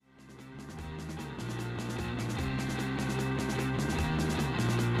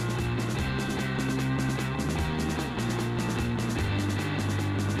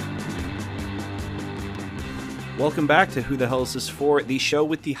Welcome back to Who the Hell Is This For, the show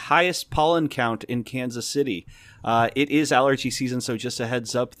with the highest pollen count in Kansas City. It is allergy season, so just a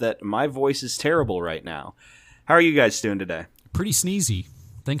heads up that my voice is terrible right now. How are you guys doing today? Pretty sneezy.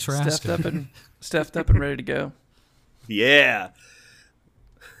 Thanks for asking. Stuffed up and ready to go. Yeah.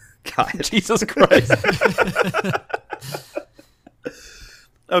 God. Jesus Christ.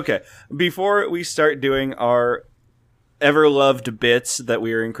 Okay, before we start doing our ever-loved bits that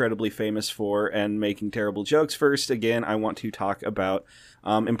we are incredibly famous for and making terrible jokes, first, again, I want to talk about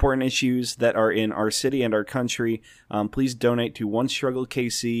important issues that are in our city and our country. Please donate to One Struggle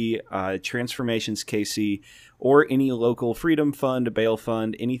KC, Transformations KC, or any local freedom fund, bail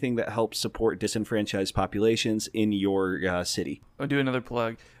fund, anything that helps support disenfranchised populations in your city. I'll do another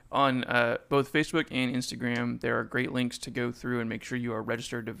plug. On both Facebook and Instagram, there are great links to go through and make sure you are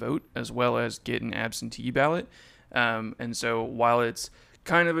registered to vote, as well as get an absentee ballot. And so while it's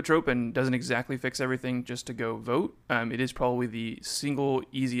kind of a trope and doesn't exactly fix everything just to go vote, it is probably the single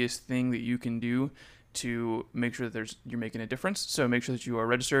easiest thing that you can do to make sure that you're making a difference. So make sure that you are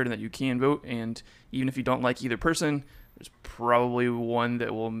registered and that you can vote. And even if you don't like either person, there's probably one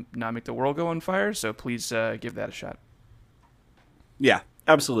that will not make the world go on fire. So please give that a shot. Yeah,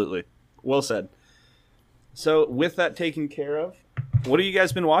 absolutely. Well said. So with that taken care of, what have you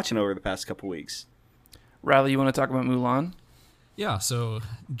guys been watching over the past couple weeks? Riley, you want to talk about Mulan? Yeah, so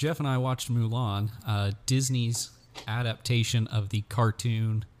Jeff and I watched Mulan, Disney's adaptation of the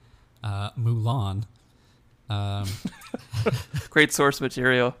cartoon Mulan. Great source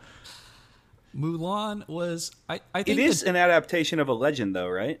material. Mulan was, I think it is an adaptation of a legend, though,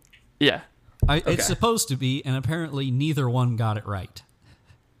 right? Yeah. It's supposed to be, and apparently neither one got it right.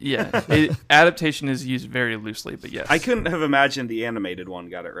 Yeah, adaptation is used very loosely, but yes. I couldn't have imagined the animated one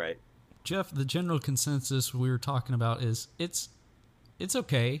got it right. Jeff, the general consensus we were talking about is it's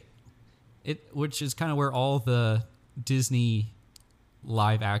okay, which is kind of where all the Disney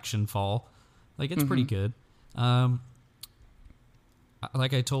live action fall. Like, it's pretty good. Like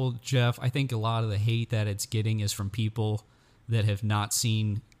I told Jeff, I think a lot of the hate that it's getting is from people that have not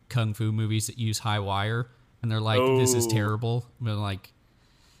seen kung fu movies that use high wire, and they're like, this is terrible. But like,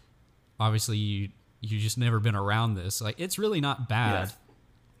 obviously you just never been around this. Like, it's really not bad.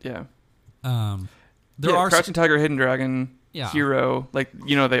 Yeah. There are Crouching Tiger, Hidden Dragon, Yeah. Hero, like,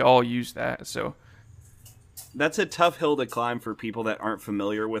 they all use that. So that's a tough hill to climb for people that aren't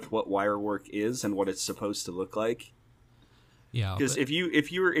familiar with what wire work is and what it's supposed to look like. Yeah, because if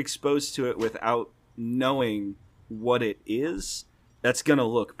you were exposed to it without knowing what it is, that's gonna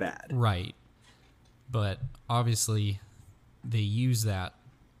look bad. Right. But obviously they use that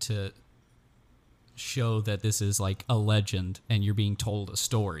to show that this is like a legend and you're being told a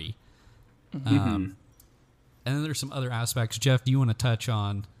story. And then there's some other aspects. Jeff, do you want to touch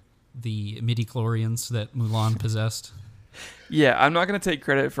on the midichlorians that Mulan possessed? Yeah, I'm not going to take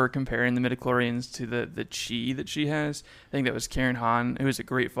credit for comparing the midichlorians to the chi that she has. I think that was Karen Han, who is a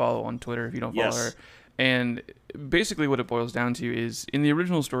great follow on Twitter if you don't follow her. And basically what it boils down to is, in the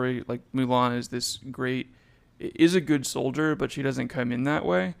original story, like, Mulan is a good soldier, but she doesn't come in that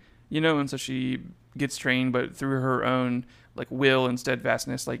way, and so she gets trained, but through her own like will and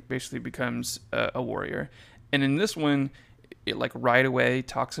steadfastness, like, basically becomes a warrior. And in this one, it like right away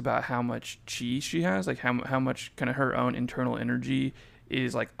talks about how much chi she has, like how much kind of her own internal energy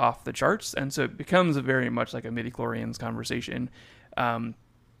is like off the charts. And so it becomes very much like a midichlorians conversation,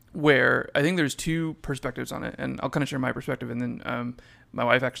 where I think there's two perspectives on it, and I'll kind of share my perspective, and then my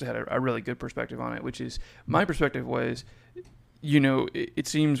wife actually had a really good perspective on it, which is, my perspective was, it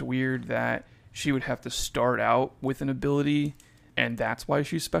seems weird that she would have to start out with an ability, and that's why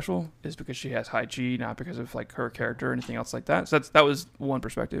she's special, is because she has high chi, not because of like her character or anything else like that. So that was one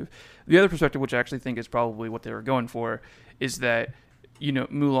perspective. The other perspective, which I actually think is probably what they were going for, is that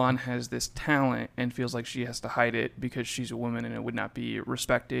Mulan has this talent and feels like she has to hide it because she's a woman and it would not be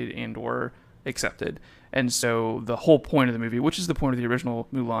respected and or accepted. And so the whole point of the movie, which is the point of the original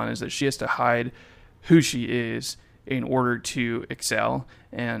Mulan, is that she has to hide who she is in order to excel.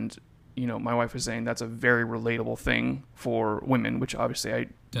 And my wife was saying that's a very relatable thing for women, which obviously I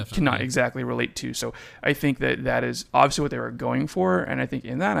cannot exactly relate to. So I think that is obviously what they were going for. And I think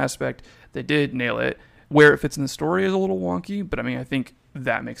in that aspect, they did nail it. Where it fits in the story is a little wonky, but I mean, I think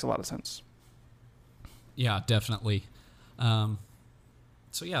that makes a lot of sense. Yeah, definitely. So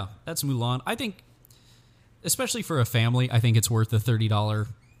yeah, that's Mulan. I think, especially for a family, I think it's worth the $30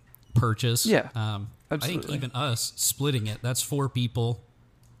 purchase. Yeah, absolutely. I think even us splitting it, that's 4 people,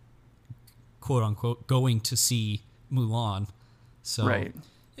 quote unquote, going to see Mulan. So right.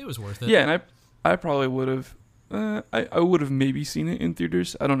 It was worth it. Yeah, and I probably would have. I would have maybe seen it in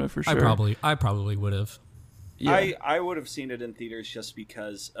theaters. I don't know for sure. I probably would have. Yeah. I would have seen it in theaters just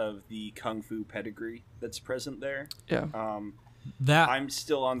because of the kung fu pedigree that's present there. Yeah. That I'm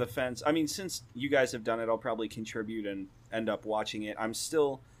still on the fence. I mean, since you guys have done it, I'll probably contribute and end up watching it.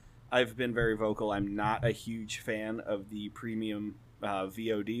 I've been very vocal. I'm not a huge fan of the premium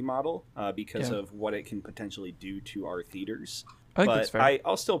VOD model because of what it can potentially do to our theaters. I think that's fair.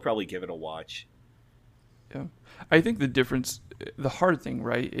 I'll still probably give it a watch. Yeah. I think the difference, the hard thing,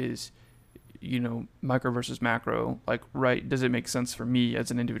 right, is, micro versus macro. Like, right, does it make sense for me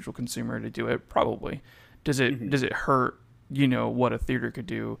as an individual consumer to do it? Probably. Does it hurt, what a theater could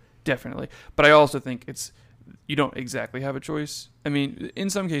do? Definitely. But I also think you don't exactly have a choice. I mean, in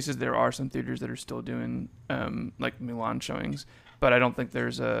some cases, there are some theaters that are still doing, like Mulan showings, but I don't think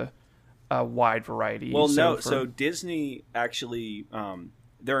there's a wide variety. Well, so Disney actually...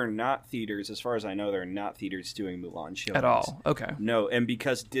 there are not theaters, as far as I know, there are not theaters doing Mulan showings. At all? Okay. No, and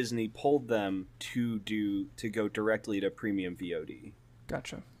because Disney pulled them to go directly to premium VOD.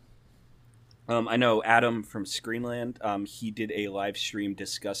 Gotcha. I know Adam from Screenland, he did a live stream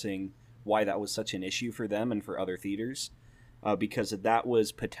discussing why that was such an issue for them and for other theaters, because that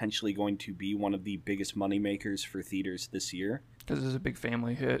was potentially going to be one of the biggest moneymakers for theaters this year. Because it's a big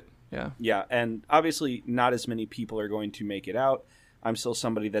family hit, yeah. Yeah, and obviously not as many people are going to make it out. I'm still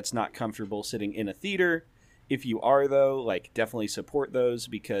somebody that's not comfortable sitting in a theater. If you are, though, definitely support those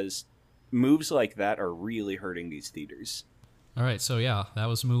because moves like that are really hurting these theaters. All right, so yeah, that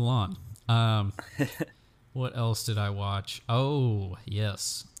was Mulan. What else did I watch? Oh,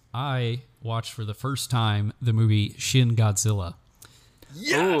 yes. I watched for the first time the movie Shin Godzilla.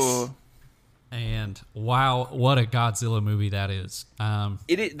 Yes! Ooh. And wow, what a Godzilla movie that is.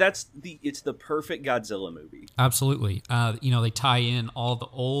 It's the perfect Godzilla movie. Absolutely. They tie in all the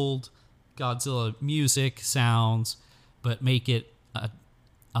old Godzilla music, sounds, but make it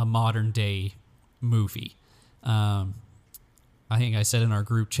a modern day movie. I think I said in our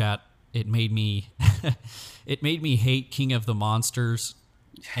group chat, it made me hate King of the Monsters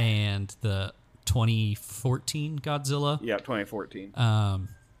and the 2014 Godzilla. Yeah, 2014.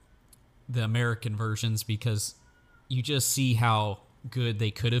 The American versions, because you just see how good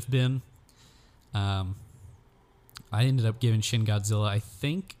they could have been. I ended up giving Shin Godzilla, I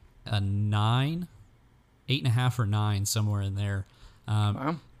think, a 9, 8.5 or 9, somewhere in there.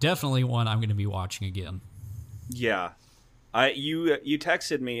 Wow. Definitely one I'm going to be watching again. Yeah. You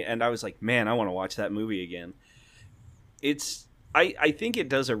texted me and I was like, man, I want to watch that movie again. I think it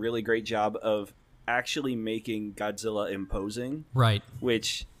does a really great job of actually making Godzilla imposing. Right.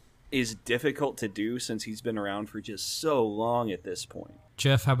 Which is difficult to do since he's been around for just so long at this point.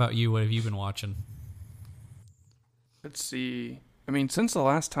 Jeff, how about you? What have you been watching? Let's see. I mean, since the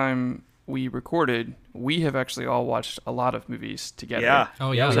last time we recorded, we have actually all watched a lot of movies together. Yeah.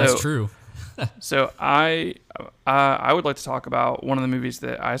 Oh, yeah, So- that's true. So I would like to talk about one of the movies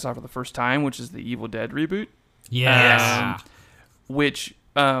that I saw for the first time, which is the Evil Dead reboot. Yeah. Which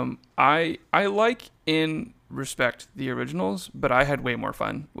I like in respect the originals, but I had way more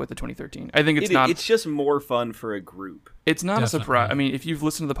fun with the 2013. I think it's just more fun for a group. It's not Definitely. a surprise. I mean, if you've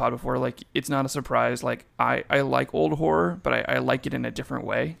listened to the pod before, it's not a surprise. I like old horror, but I like it in a different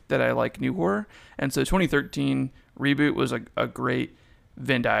way that I like new horror. And so 2013 reboot was a great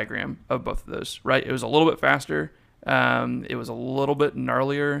Venn diagram of both of those, right? It was a little bit faster. It was a little bit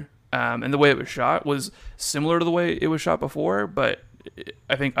gnarlier. And the way it was shot was similar to the way it was shot before, but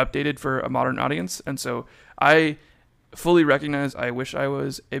I think updated for a modern audience. And so I fully recognize I wish I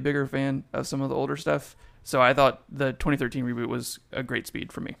was a bigger fan of some of the older stuff. So I thought the 2013 reboot was a great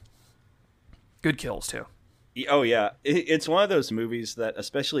speed for me. Good kills, too. Oh, yeah. It's one of those movies that,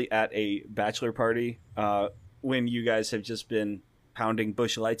 especially at a bachelor party, when you guys have just been pounding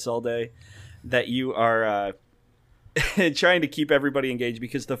Busch Lights all day, that you are trying to keep everybody engaged,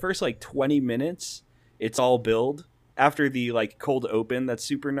 because the first 20 minutes, it's all build. After the cold open, that's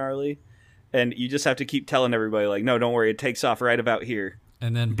super gnarly. And you just have to keep telling everybody, no, don't worry, it takes off right about here.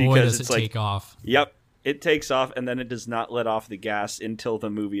 And then, boy, Because does it's it take off. Yep. It takes off, and then it does not let off the gas until the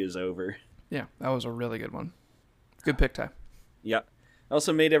movie is over. Yeah, that was a really good one. Good pick, Ty. Yep.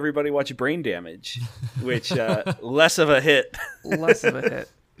 Also made everybody watch Brain Damage, which less of a hit. Less of a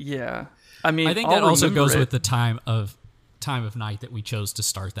hit. Yeah. I mean, I think I'll that also remember goes it. with the time of night that we chose to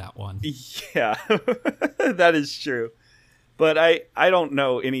start that one. Yeah, that is true. But I don't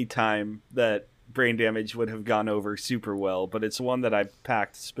know any time that Brain Damage would have gone over super well, but it's one that I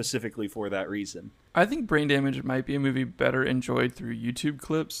packed specifically for that reason. I think Brain Damage might be a movie better enjoyed through YouTube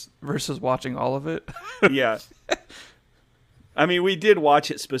clips versus watching all of it. Yeah. I mean, we did watch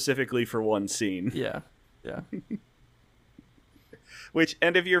it specifically for one scene. Yeah. Yeah. Which,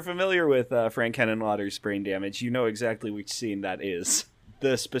 and if you're familiar with Frank Henenlotter's Brain Damage, you know exactly which scene that is.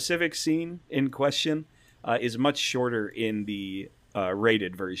 The specific scene in question is much shorter in the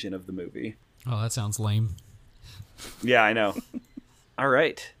rated version of the movie. Oh, that sounds lame. Yeah, I know. All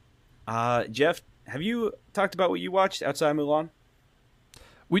right. Jeff, have you talked about what you watched outside Mulan?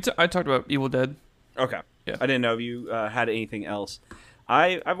 I talked about Evil Dead. Okay. Yeah. I didn't know if you had anything else.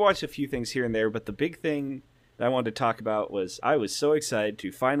 I've watched a few things here and there, but the big thing that I wanted to talk about was I was so excited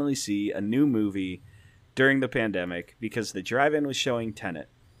to finally see a new movie during the pandemic because the drive-in was showing Tenet.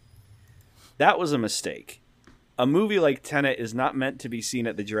 That was a mistake. A movie like Tenet is not meant to be seen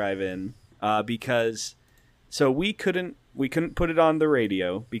at the drive-in because we couldn't put it on the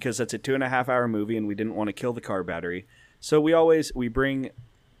radio because that's a 2.5-hour movie and we didn't want to kill the car battery. So we bring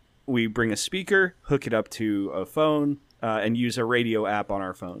a speaker, hook it up to a phone, and use a radio app on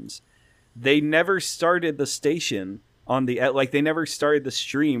our phones. They never started the station on the they never started the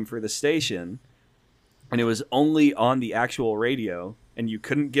stream for the station, and it was only on the actual radio, and you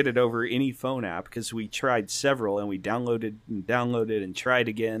couldn't get it over any phone app because we tried several and we downloaded and tried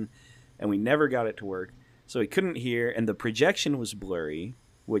again, and we never got it to work. So we couldn't hear, and the projection was blurry,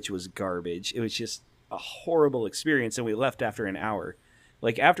 which was garbage. It was just a horrible experience, and we left after an hour.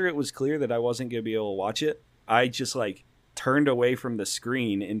 Like, after it was clear that I wasn't going to be able to watch it, I just, turned away from the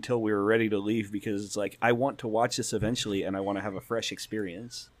screen until we were ready to leave because it's I want to watch this eventually, and I want to have a fresh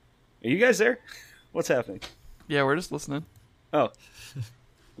experience. Are you guys there? What's happening? Yeah, we're just listening. Oh.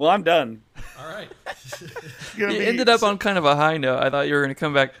 Well, I'm done. All right. You ended up on kind of a high note. I thought you were going to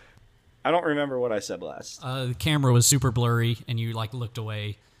come back. I don't remember what I said last. The camera was super blurry, and you looked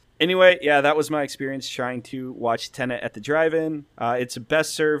away. Anyway, yeah, that was my experience trying to watch Tenet at the drive-in. It's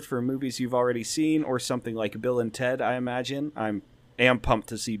best served for movies you've already seen or something like Bill and Ted, I imagine. I am pumped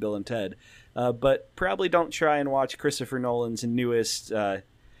to see Bill and Ted. But probably don't try and watch Christopher Nolan's newest,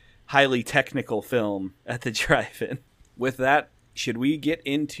 highly technical film at the drive-in. With that, should we get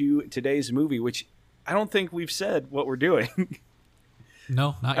into today's movie, which I don't think we've said what we're doing.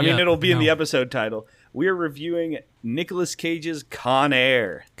 No, not yet. I mean, it'll be in the episode title. We're reviewing Nicolas Cage's Con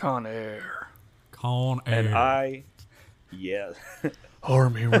Air. Con Air. And yeah.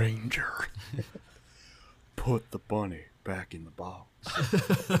 Army Ranger. Put the bunny back in the box.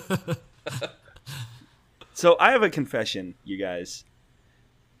 So I have a confession, you guys.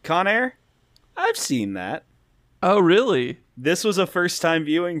 Con Air? I've seen that. Oh, really? This was a first-time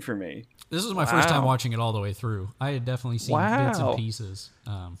viewing for me. This was my first time watching it all the way through. I had definitely seen bits and pieces.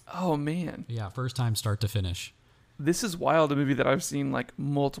 Oh, man. Yeah, first time start to finish. This is wild, a movie that I've seen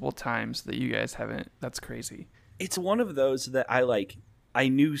multiple times that you guys haven't. That's crazy. It's one of those that I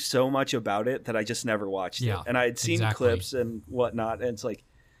knew so much about it that I just never watched it. And I had seen clips and whatnot, and it's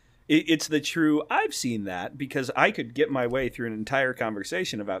it's the true, I've seen that, because I could get my way through an entire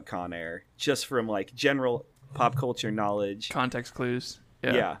conversation about Con Air just from general pop culture knowledge. Context clues.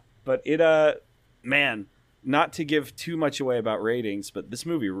 Yeah. But it, man, not to give too much away about ratings, but this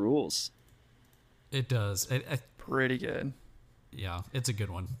movie rules. It does. Pretty good. Yeah, it's a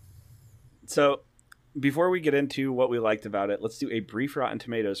good one. So, before we get into what we liked about it, let's do a brief Rotten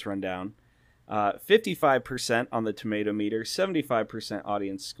Tomatoes rundown. 55% on the tomato meter, 75%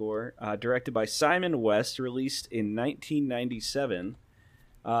 audience score. Directed by Simon West, released in 1997.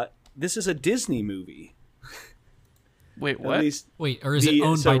 This is a Disney movie. Wait, what? Wait, or is it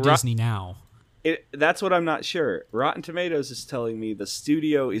owned by Disney now? That's what I'm not sure. Rotten Tomatoes is telling me the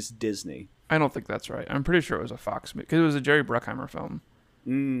studio is Disney. I don't think that's right. I'm pretty sure it was a Fox movie because it was a Jerry Bruckheimer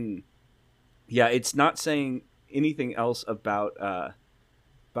film. Yeah, it's not saying anything else about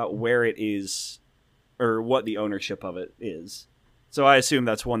where it is or what the ownership of it is. So I assume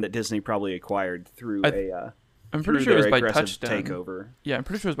that's one that Disney probably acquired through I'm pretty sure it was by Touchstone takeover. Yeah, I'm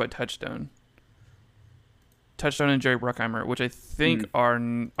pretty sure it was by Touchstone. Touchstone and Jerry Bruckheimer, which I think are.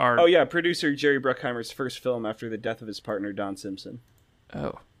 Oh yeah, producer Jerry Bruckheimer's first film after the death of his partner Don Simpson.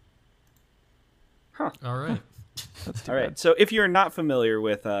 Oh. Huh. All right. That's too All right. bad. So if you're not familiar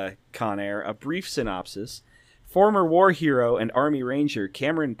with Con Air, a brief synopsis. Former war hero and Army Ranger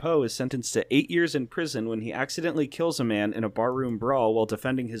Cameron Poe is sentenced to 8 years in prison when he accidentally kills a man in a barroom brawl while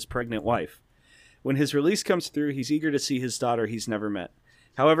defending his pregnant wife. When his release comes through, he's eager to see his daughter he's never met.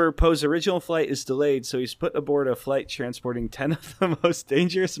 However, Poe's original flight is delayed, so he's put aboard a flight transporting 10 of the most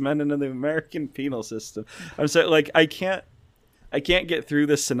dangerous men in the American penal system. I'm sorry, I can't get through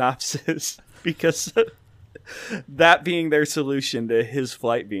the synopsis because that being their solution to his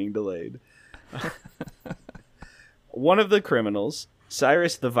flight being delayed. One of the criminals,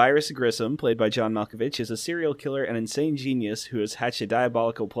 Cyrus the Virus Grissom, played by John Malkovich, is a serial killer and insane genius who has hatched a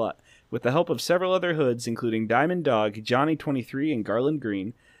diabolical plot. With the help of several other hoods, including Diamond Dog, Johnny 23, and Garland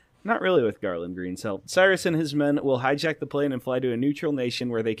Green. Not really with Garland Green's help. Cyrus and his men will hijack the plane and fly to a neutral nation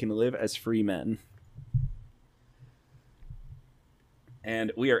where they can live as free men.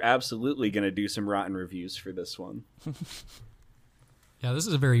 And we are absolutely going to do some rotten reviews for this one. Yeah, this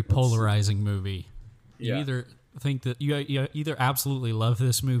is a very polarizing movie. You Yeah. either think that you either absolutely love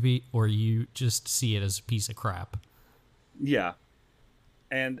this movie or you just see it as a piece of crap. Yeah.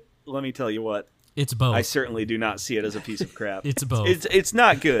 And let me tell you what, It's both. I certainly do not see it as a piece of crap. It's both. It's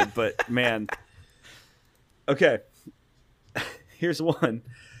not good, but man. Okay. Here's one.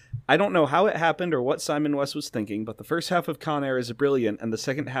 I don't know how it happened or what Simon West was thinking, but the first half of Con Air is brilliant, and the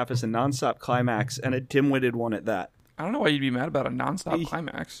second half is a nonstop climax, and a dim-witted one at that. I don't know why you'd be mad about a nonstop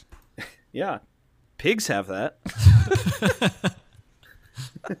climax. Yeah. Pigs have that.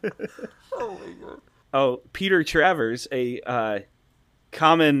 Oh my god. Oh, Peter Travers, a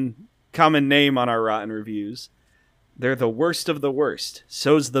common name on our rotten reviews. They're the worst of the worst.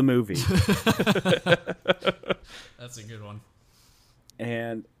 So's the movie. That's a good one.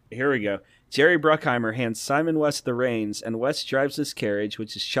 And here we go. Jerry Bruckheimer hands Simon West the reins, and West drives this carriage,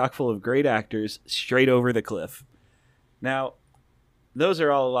 which is chock full of great actors, straight over the cliff. Now, those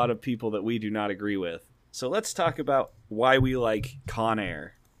are all a lot of people that we do not agree with. So let's talk about why we like Con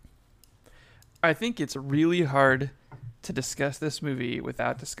Air. I think it's really hard to discuss this movie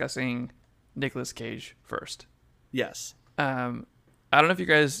without discussing Nicolas Cage first. Yes. I don't know if you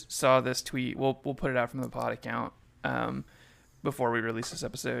guys saw this tweet. We'll put it out from the pod account before we release this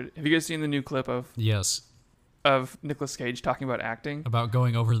episode. Have you guys seen the new clip of Yes. Nicolas Cage talking about acting? About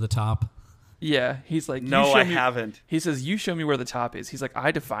going over the top. Yeah, he's like, No, I haven't. He says, "You show me where the top is." He's like, "I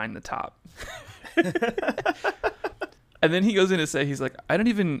define the top." And then he goes in to say, he's like, I don't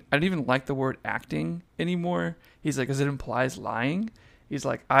even like the word acting anymore. He's like, because it implies lying. He's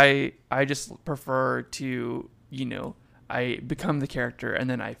like, I just prefer to, I become the character and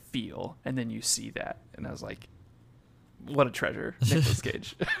then I feel, and then you see that. And I was like, what a treasure, Nicolas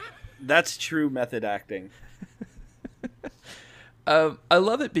Cage. That's true method acting. I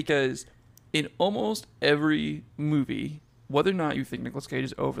love it because in almost every movie, whether or not you think Nicolas Cage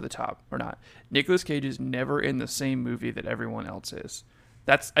is over the top or not, Nicolas Cage is never in the same movie that everyone else is.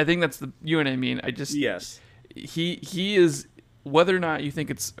 I think that's you know what I mean? Yes. He is, whether or not you think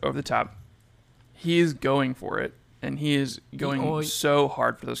it's over the top, he is going for it, and he is going so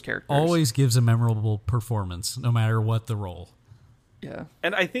hard for those characters. Always gives a memorable performance, no matter what the role. Yeah.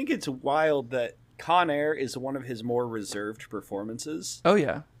 And I think it's wild that Con Air is one of his more reserved performances. Oh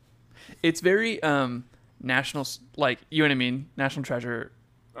yeah. It's very national, like, you know what I mean? National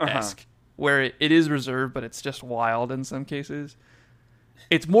Treasure-esque, where it is reserved, but it's just wild in some cases.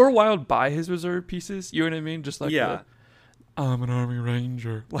 It's more wild by his reserved pieces, you know what I mean? Just like, I'm an Army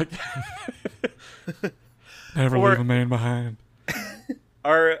Ranger. Like, never leave a man behind.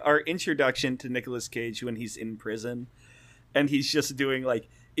 Our introduction to Nicolas Cage when he's in prison, and he's just doing, like,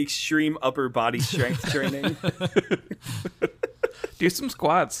 extreme upper body strength training. Do some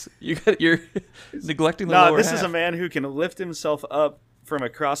squats. You're neglecting the lower half. This is a man who can lift himself up from a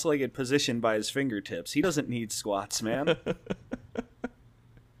cross-legged position by his fingertips. He doesn't need squats, man.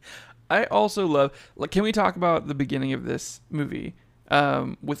 I also love... can we talk about the beginning of this movie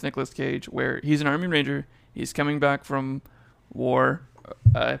with Nicolas Cage, where he's an Army Ranger. He's coming back from war,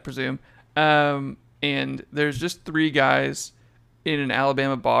 I presume. And there's just 3 guys in an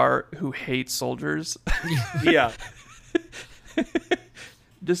Alabama bar who hate soldiers. Yeah.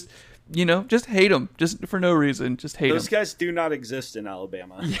 Just hate them, just for no reason. Just hate them. Those guys do not exist in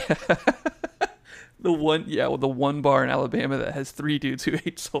Alabama. Yeah. The one bar in Alabama that has 3 dudes who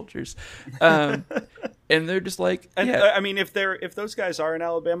hate soldiers, and they're just like, I mean, if those guys are in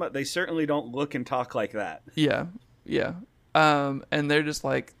Alabama, they certainly don't look and talk like that. Yeah. And they're just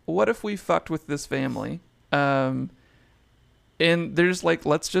like, what if we fucked with this family? And they're just like,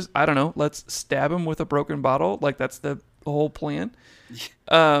 let's stab him with a broken bottle. Like, that's the whole plan.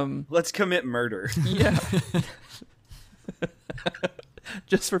 Let's commit murder. Yeah.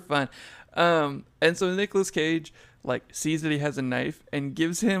 Just for fun. And so Nicolas Cage, like, sees that he has a knife and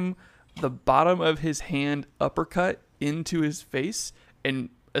gives him the bottom of his hand uppercut into his face and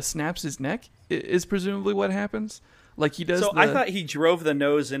snaps his neck, is presumably what happens. Like, he does. So I thought he drove the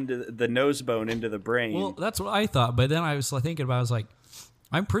nose bone into the brain. Well, that's what I thought, but then I was thinking about, I was like,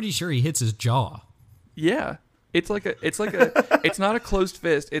 I'm pretty sure he hits his jaw. Yeah. It's not a closed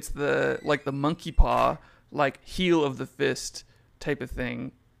fist. It's the monkey paw, like, heel of the fist type of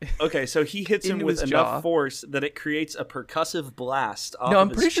thing. Okay, so he hits him with enough force that it creates a percussive blast off of his chin. No, I'm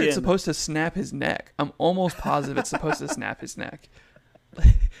pretty sure it's supposed to snap his neck. I'm almost positive it's supposed to snap his neck.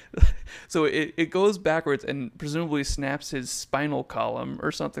 So it goes backwards and presumably snaps his spinal column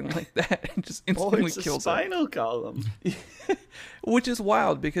or something like that, and just instantly it's a kills him. spinal column. Which is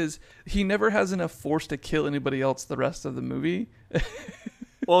wild because he never has enough force to kill anybody else the rest of the movie.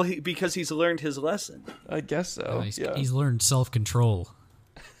 Well, because he's learned his lesson. I guess so. He's learned self-control.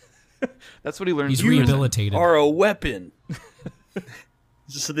 That's what he learned. He's rehabilitated. Are a weapon.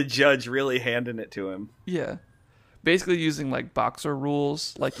 Just the judge really handing it to him. Yeah. Basically using like boxer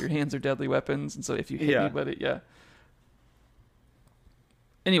rules, like your hands are deadly weapons, and so if you hit anybody,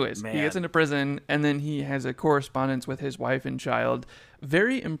 Anyways, he gets into prison, and then he has a correspondence with his wife and child.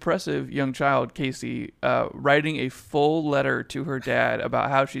 Very impressive young child, Casey, writing a full letter to her dad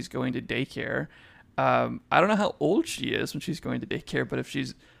about how she's going to daycare. I don't know how old she is when she's going to daycare, but if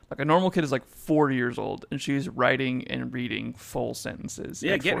she's like a normal kid is like 4 years old, and she's writing and reading full sentences.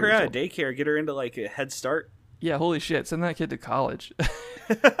 Yeah, get her out of daycare. Get her into like a Head Start. Yeah, holy shit. Send that kid to college.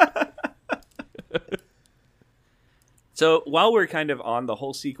 So while we're kind of on the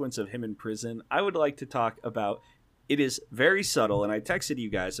whole sequence of him in prison, I would like to talk about, it is very subtle, and I texted you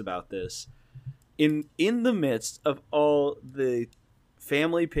guys about this. In the midst of all the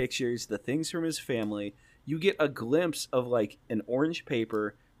family pictures, the things from his family, you get a glimpse of like an orange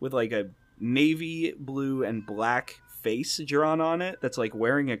paper with like a navy blue and black face drawn on it that's like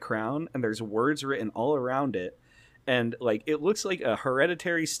wearing a crown, and there's words written all around it. And like it looks like a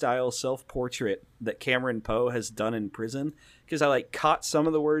Hereditary style self-portrait that Cameron Poe has done in prison, because I like caught some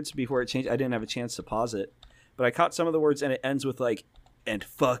of the words before it changed. I didn't have a chance to pause it, but I caught some of the words, and it ends with like, and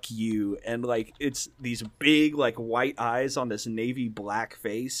fuck you, and like it's these big like white eyes on this navy black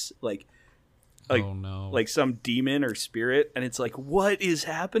face, like oh no, like some demon or spirit, and it's like, what is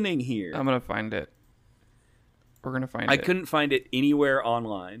happening here? I'm gonna find it. We're gonna find it. I couldn't find it anywhere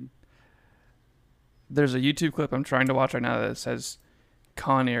online. There's a YouTube clip I'm trying to watch right now that says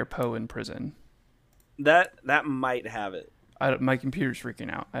Con Air Poe in prison. That might have it. My computer's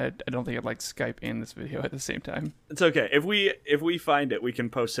freaking out. I don't think I'd like Skype and this video at the same time. It's okay. If we find it, we can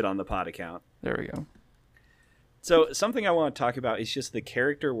post it on the pod account. There we go. So something I want to talk about is just the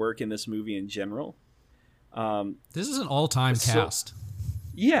character work in this movie in general. This is an all-time cast.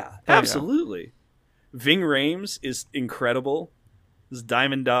 Yeah, absolutely. Ving Rhames is incredible. This is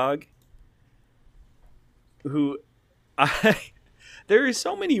Diamond Dog. There are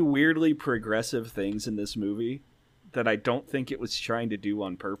so many weirdly progressive things in this movie that I don't think it was trying to do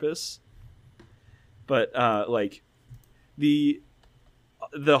on purpose. But like the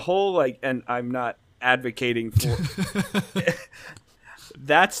whole like, and I'm not advocating for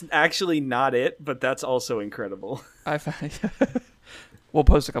that's actually not it, but that's also incredible. We'll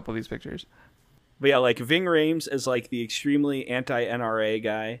post a couple of these pictures. But yeah, like Ving Rhames is like the extremely anti-NRA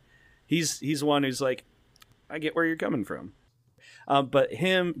guy. He's one who's like, I get where you're coming from. But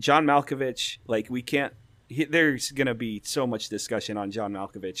him, John Malkovich, like we can't. There's gonna be so much discussion on John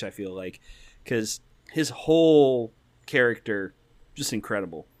Malkovich, I feel like, because his whole character just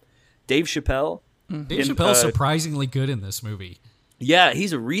incredible. Dave Chappelle. Dave Chappelle's surprisingly good in this movie. Yeah,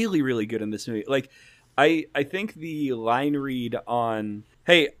 he's really, really good in this movie. Like, I think the line read on,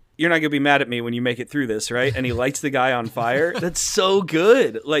 "Hey, you're not gonna be mad at me when you make it through this, right?" And he lights the guy on fire. That's so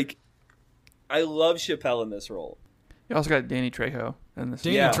good. Like, I love Chappelle in this role. You also got Danny Trejo in this.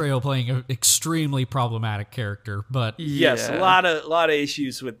 Danny Trejo playing an extremely problematic character, but yes, a lot of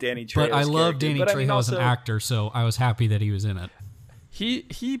issues with Danny Trejo. But I love Danny Trejo as an actor, so I was happy that he was in it.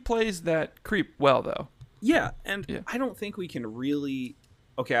 He plays that creep well, though. Yeah, and I don't think we can really.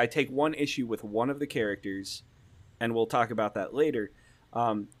 Okay, I take one issue with one of the characters, and we'll talk about that later.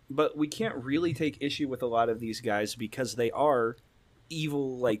 But we can't really take issue with a lot of these guys because they are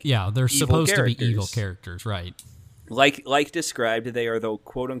evil. Like, they're supposed to be evil characters, right? Like described, they are the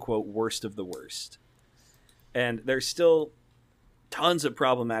quote unquote worst of the worst, and there's still tons of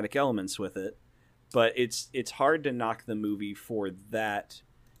problematic elements with it. But it's hard to knock the movie for that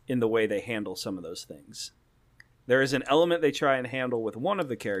in the way they handle some of those things. There is an element they try and handle with one of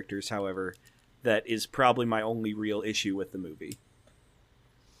the characters, however, that is probably my only real issue with the movie.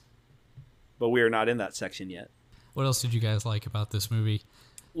 But we are not in that section yet. What else did you guys like about this movie?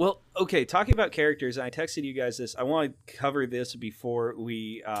 Well, okay, talking about characters, and I texted you guys this. I want to cover this before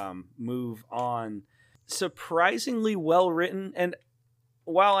we move on. Surprisingly well written, and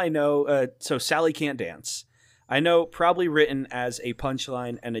while I know, so Sally Can't Dance, I know probably written as a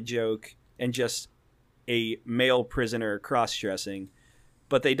punchline and a joke and just a male prisoner cross-dressing,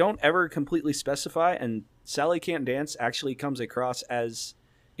 but they don't ever completely specify, and Sally Can't Dance actually comes across as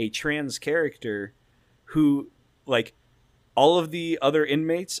a trans character who, like, all of the other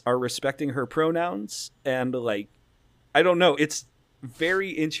inmates are respecting her pronouns, and, like, I don't know, it's very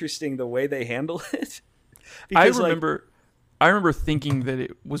interesting the way they handle it. I Because, remember thinking that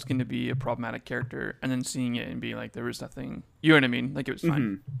it was going to be a problematic character, and then seeing it and being like, there was nothing. You know what I mean? Like, it was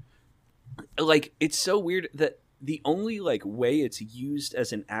fine. like, it's so weird that the only like way it's used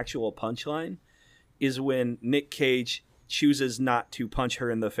as an actual punchline is when Nick Cage chooses not to punch her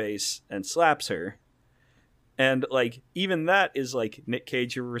in the face and slaps her. And like, even that is like Nick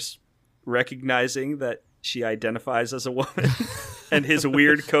Cage recognizing that she identifies as a woman and his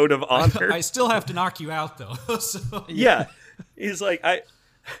weird code of honor. I still have to knock you out, though. So. Yeah. He's like,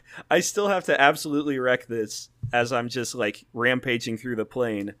 I still have to absolutely wreck this as I'm just like rampaging through the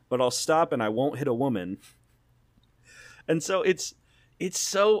plane, but I'll stop and I won't hit a woman. And so it's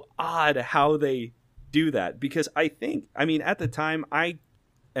so odd how they do that, because I mean, at the time, I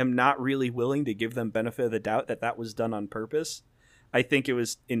am not really willing to give them benefit of the doubt that was done on purpose. I think it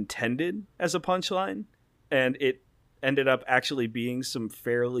was intended as a punchline, and it ended up actually being some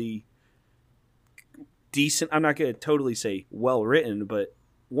fairly decent, I'm not going to totally say well written, but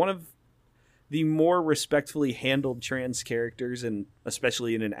one of the more respectfully handled trans characters, and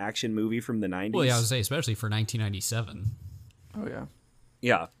especially in an action movie from the 90s. Well, yeah, I would say especially for 1997. Oh yeah.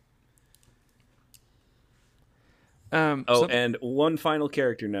 Yeah. And one final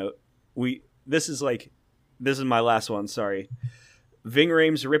character note. This is my last one, sorry. Ving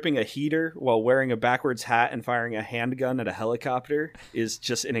Rhames ripping a heater while wearing a backwards hat and firing a handgun at a helicopter is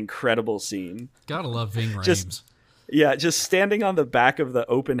just an incredible scene. Gotta love Ving Rhames. Just standing on the back of the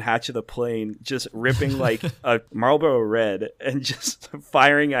open hatch of the plane, just ripping like a Marlboro Red and just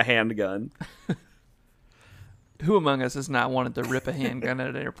firing a handgun. Who among us has not wanted to rip a handgun at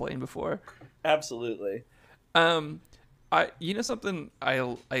an airplane before? Absolutely. Something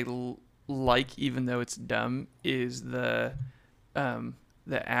I like, even though it's dumb, is the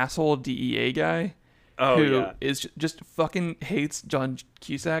asshole DEA guy who is just fucking hates John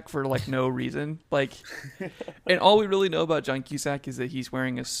Cusack for like no reason. Like, and all we really know about John Cusack is that he's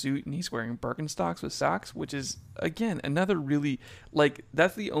wearing a suit and he's wearing Birkenstocks with socks, which is again another really like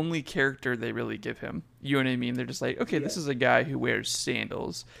that's the only character they really give him. You know what I mean? They're just like, okay, this is a guy who wears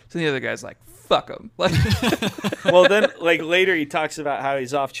sandals. So the other guy's like, fuck him. Like, well, then like later he talks about how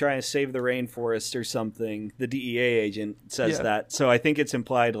he's off trying to save the rainforest or something. The DEA agent says that. So I think it's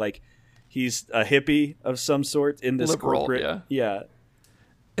implied like he's a hippie of some sort in this liberal, corporate. Yeah.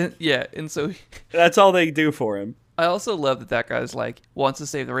 And so that's all they do for him. I also love that guy's like wants to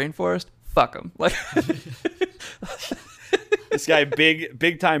save the rainforest. Fuck him. Like this guy,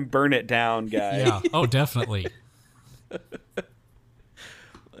 big time burn it down guy. Yeah. Oh, definitely.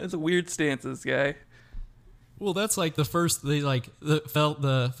 It's a weird stance, this guy. Well, that's like the first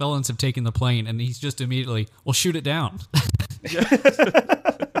the felons have taken the plane, and he's just immediately, well, shoot it down.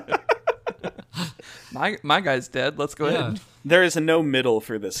 My guy's dead. Let's go ahead. There is no middle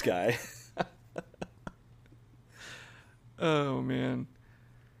for this guy. Oh man.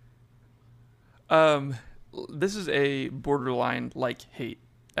 This is a borderline like hate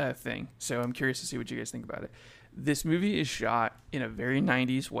thing. So I'm curious to see what you guys think about it. This movie is shot in a very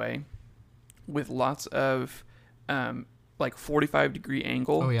 90s way with lots of like 45-degree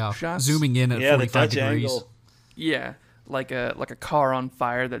angle shots. Zooming in at 45 the degrees. Angle. Yeah. Like a car on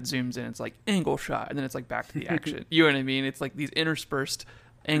fire that zooms in. It's like angle shot, and then it's like back to the action. You know what I mean? It's like these interspersed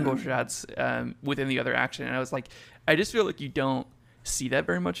angle shots within the other action. And I was like, I just feel like you don't see that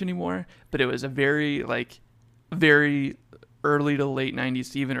very much anymore. But it was a very early to late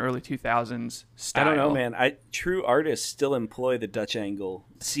 90s to even early 2000s style. I don't know, man. True artists still employ the Dutch angle.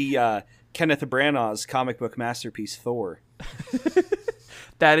 See Kenneth Branagh's comic book masterpiece, Thor.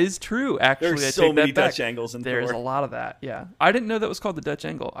 That is true, actually. There's so many Dutch angles in Thor. There's a lot of that, yeah. I didn't know that was called the Dutch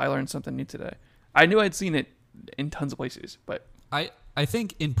angle. I learned something new today. I knew I'd seen it in tons of places, but... I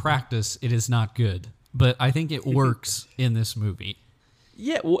think in practice it is not good, but I think it works in this movie.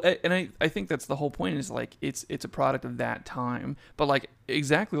 Yeah, well, and I think that's the whole point is, like, it's a product of that time. But, like,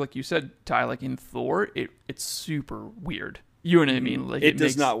 exactly like you said, Ty, like, in Thor, it's super weird. You know what I mean? Like, it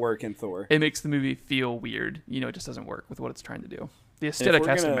does not work in Thor. It makes the movie feel weird. You know, it just doesn't work with what it's trying to do. The aesthetic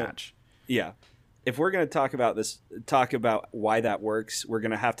has to match. Yeah. If we're going to talk about why that works, we're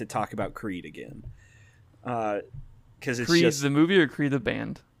going to have to talk about Creed again. Because it's Creed the movie or Creed the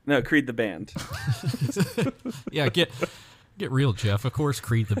band? No, Creed the band. Yeah, get real, Jeff. Of course,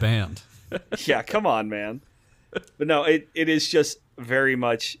 Creed the band. Yeah, come on, man. But no, it is just very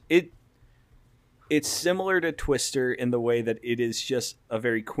much... It's similar to Twister in the way that it is just a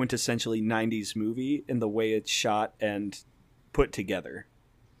very quintessentially 90s movie in the way it's shot and put together.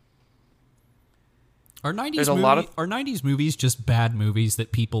 Are 90s movies just bad movies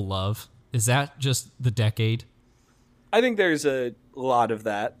that people love? Is that just the decade? I think there's a lot of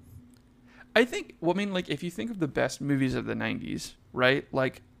that. I think, well, I mean, like, if you think of the best movies of the 90s, right?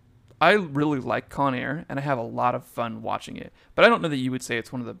 Like, I really like Con Air, and I have a lot of fun watching it. But I don't know that you would say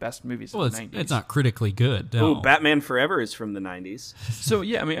it's one of the best movies of the 90s. It's not critically good. No. Oh, Batman Forever is from the 90s. So,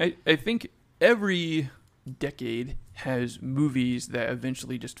 yeah, I mean, I think every decade has movies that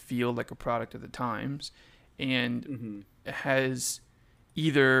eventually just feel like a product of the times and has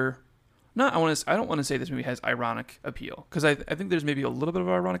either... I don't want to say this movie has ironic appeal, because I think there's maybe a little bit of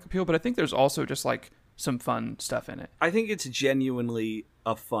ironic appeal, but I think there's also just like some fun stuff in it. I think it's genuinely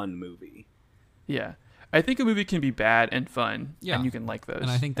a fun movie. Yeah, I think a movie can be bad and fun, and you can like those.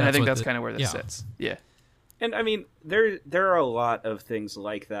 And I think that's kind of where this sits. Yeah, and I mean there are a lot of things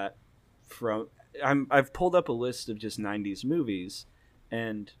like that. I've pulled up a list of just 90s movies,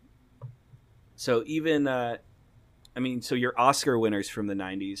 and so even. So your Oscar winners from the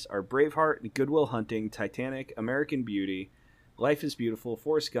 90s are Braveheart, Good Will Hunting, Titanic, American Beauty, Life is Beautiful,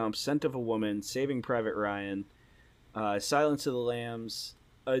 Forrest Gump, Scent of a Woman, Saving Private Ryan, Silence of the Lambs,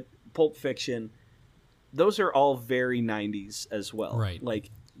 Pulp Fiction. Those are all very 90s as well. Right. Like,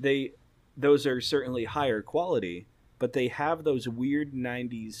 those are certainly higher quality, but they have those weird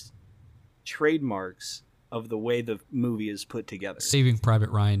 90s trademarks of the way the movie is put together. Saving Private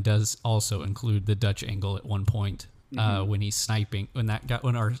Ryan does also include the Dutch angle at one point. When he's sniping,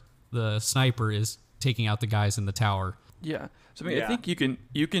 the sniper is taking out the guys in the tower. Yeah. So I think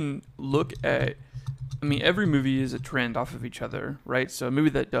you can look at. I mean, every movie is a trend off of each other, right? So a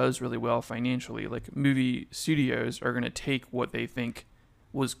movie that does really well financially, like movie studios are going to take what they think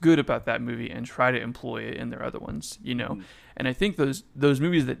was good about that movie and try to employ it in their other ones, you know. And I think those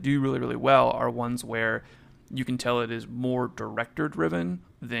movies that do really, really well are ones where you can tell it is more director driven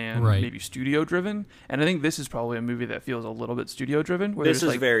than maybe studio driven. And I think this is probably a movie that feels a little bit studio driven. This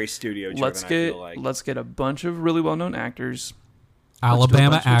is very studio driven. Let's get a bunch of really well known actors.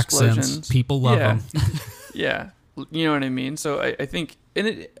 Alabama accents. People love them. Yeah. You know what I mean? So I think, and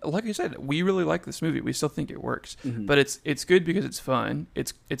it, like I said, we really like this movie. We still think it works, but it's good because it's fun.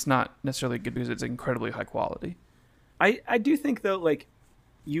 It's not necessarily good because it's incredibly high quality. I do think though, like,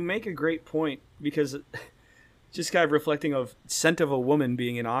 you make a great point, because just kind of reflecting of Scent of a Woman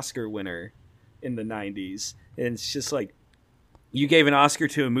being an Oscar winner in the 90s. And it's just like, you gave an Oscar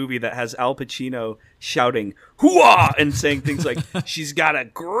to a movie that has Al Pacino shouting, "Hooah!" and saying things like, "She's got a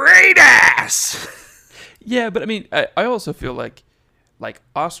great ass." Yeah, but I mean, I also feel like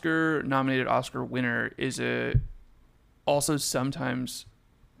Oscar-nominated Oscar winner is also sometimes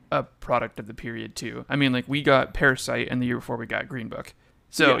a product of the period too. I mean, like, we got Parasite, and the year before we got Green Book.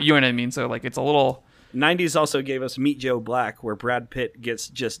 So, you know what I mean? So, like, it's a little... 90s also gave us Meet Joe Black, where Brad Pitt gets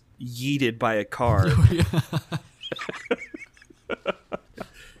just yeeted by a car.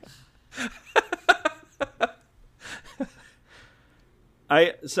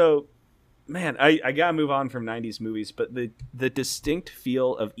 I gotta move on from 90s movies, but the distinct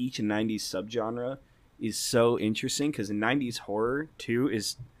feel of each 90s subgenre is so interesting, because in 90s horror too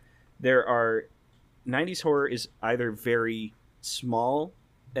is 90s horror is either very small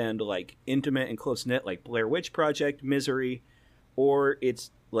and like intimate and close knit, like Blair Witch Project, Misery, or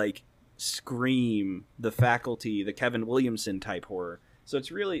it's like Scream, The Faculty, the Kevin Williamson type horror. So it's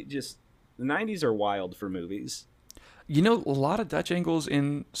really just, the 90s are wild for movies. You know, a lot of Dutch angles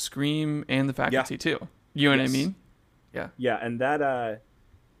in Scream and The Faculty too. You know what I mean? Yeah. Yeah, and that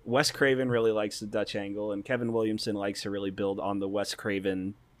Wes Craven really likes the Dutch angle, and Kevin Williamson likes to really build on the Wes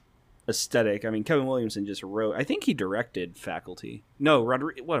Craven aesthetic. I mean, Kevin Williamson just wrote, I think he directed Faculty. No,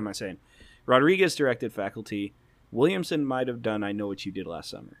 what am I saying? Rodriguez directed Faculty. Williamson might have done I Know What You Did Last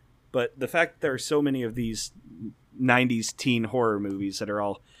Summer. But the fact that there are so many of these 90s teen horror movies that are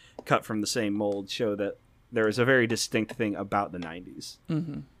all cut from the same mold show that there is a very distinct thing about the 90s.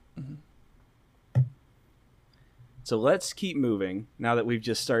 So let's keep moving. Now that we've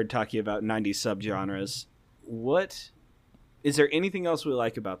just started talking about 90s subgenres, is there anything else we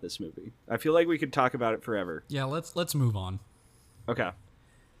like about this movie? I feel like we could talk about it forever. Yeah, let's move on. Okay.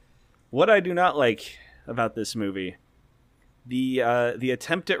 What I do not like about this movie, the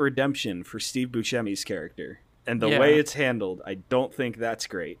attempt at redemption for Steve Buscemi's character, and the way it's handled, I don't think that's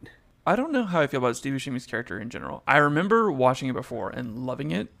great. I don't know how I feel about Steve Buscemi's character in general. I remember watching it before and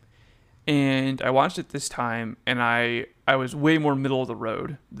loving it, and I watched it this time, and I was way more middle of the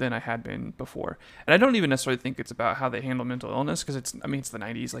road than I had been before. And I don't even necessarily think it's about how they handle mental illness, because it's the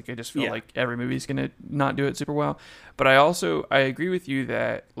 90s. Like, I just feel like every movie's gonna not do it super well. But I agree with you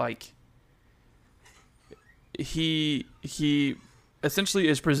that, like, he essentially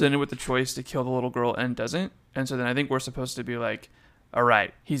is presented with the choice to kill the little girl and doesn't. And so then I think we're supposed to be like, all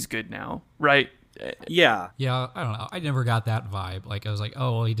right, he's good now, right? Yeah. Yeah, I don't know. I never got that vibe. Like, I was like,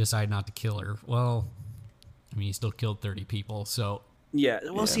 oh, well, he decided not to kill her. Well, I mean, he still killed 30 people, so... Yeah,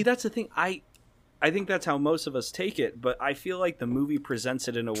 well, see, that's the thing. I think that's how most of us take it, but I feel like the movie presents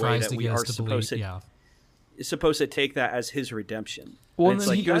it in a way that we are supposed to take that as his redemption. Well, and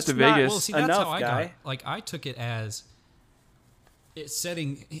then he goes to Vegas. Well, see, that's how I got it. Like, I took it as it's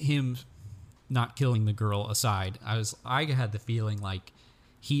setting him not killing the girl aside. I had the feeling like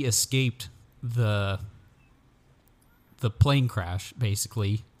he escaped the plane crash,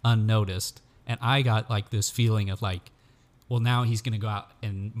 basically, unnoticed, and I got like this feeling of like, well, now he's going to go out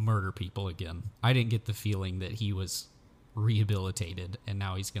and murder people again. I didn't get the feeling that he was rehabilitated and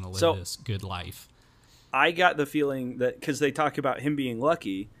now he's going to live this good life. I got the feeling that because they talk about him being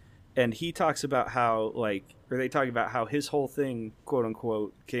lucky, and he talks about how they talk about how his whole thing, quote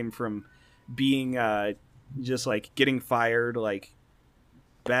unquote, came from being just like getting fired, like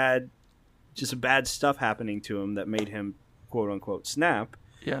bad stuff happening to him that made him, quote unquote, snap.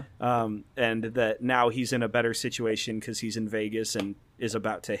 Yeah. And that now he's in a better situation because he's in Vegas and is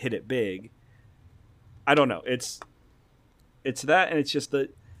about to hit it big. I don't know. It's that, and it's just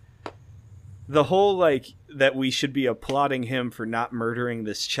the whole like that we should be applauding him for not murdering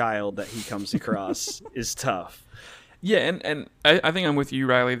this child that he comes across is tough. Yeah, and I think I'm with you,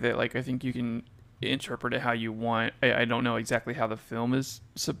 Riley, that like I think you can interpret it how you want. I don't know exactly how the film is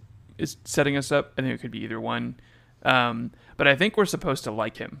setting us up. I think it could be either one. But I think we're supposed to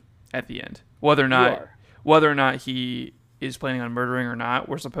like him at the end, whether or not he is planning on murdering or not.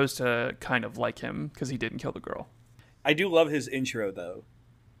 We're supposed to kind of like him because he didn't kill the girl. I do love his intro though.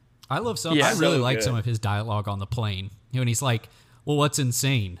 I really like some of his dialogue on the plane. When he's like, "Well, what's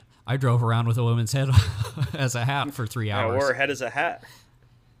insane? I drove around with a woman's head as a hat for 3 hours." I wore her head as a hat.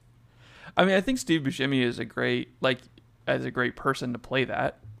 I mean, I think Steve Buscemi is a great person to play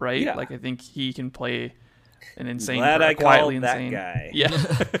that, right? Yeah. Like I think he can play an insane, Glad I quietly called that insane guy. Yeah.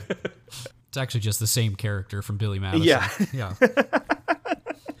 It's actually just the same character from Billy Madison. Yeah. Yeah.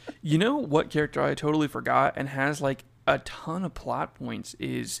 You know what character I totally forgot and has like a ton of plot points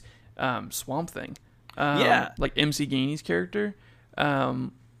is Swamp Thing. Like MC Gainey's character.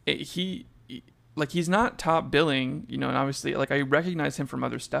 He's not top billing, and obviously like I recognize him from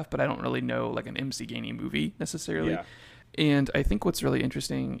other stuff, but I don't really know like an MC Gainey movie necessarily. Yeah. And I think what's really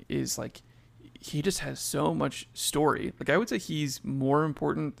interesting is like he just has so much story. Like I would say he's more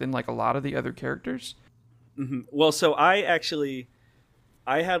important than like a lot of the other characters. Mm-hmm. Well, so I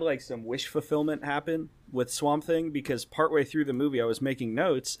had like some wish fulfillment happen with Swamp Thing because partway through the movie I was making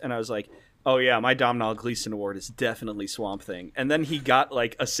notes and I was like, oh yeah, my Domhnall Gleeson award is definitely Swamp Thing. And then he got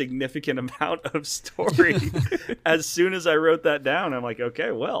like a significant amount of story as soon as I wrote that down. I'm like,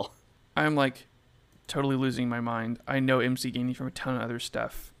 okay, well. I'm like totally losing my mind. I know MC Gainey from a ton of other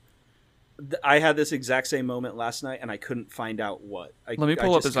stuff. I had this exact same moment last night and I couldn't find out what. Let me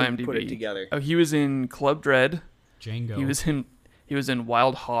pull up his IMDb. Put it together. Oh, he was in Club Dread. Django. He was in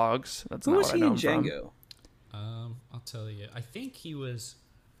Wild Hogs. That's Who not was what he I know in him Django? From. I'll tell you. I think he was.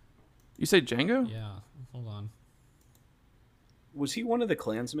 You say Django? Yeah. Hold on. Was he one of the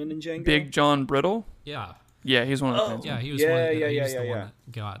Klansmen in Django? Big John Brittle? Yeah. Yeah, he's one of the Klansmen. Yeah, he was one. He was the one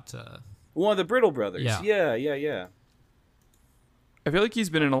that got. One of the Brittle brothers. Yeah. I feel like he's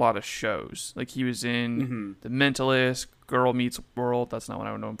been in a lot of shows. Like he was in The Mentalist, Girl Meets World. That's not what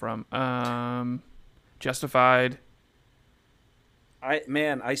I would know him from. Justified.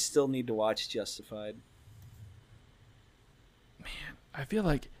 I still need to watch Justified. Man, I feel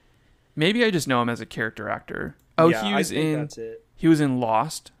like maybe I just know him as a character actor. Oh, yeah, that's it. He was in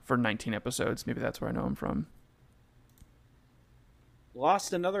Lost for 19 episodes. Maybe that's where I know him from.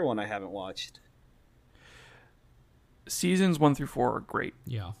 Lost, another one I haven't watched. Seasons 1 through 4 are great.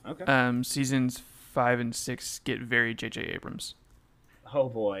 Yeah. Okay. Seasons 5 and 6 get very J.J. Abrams. Oh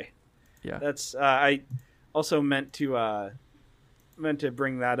boy. Yeah. That's I also meant to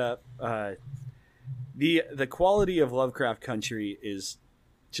bring that up. The quality of Lovecraft Country is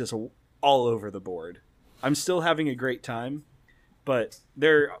just all over the board. I'm still having a great time, but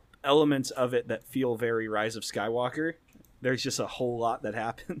there are elements of it that feel very Rise of Skywalker. There's just a whole lot that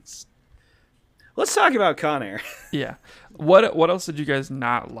happens. Let's talk about Con Air. Yeah. What else did you guys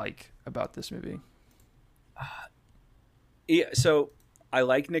not like about this movie? Yeah, so I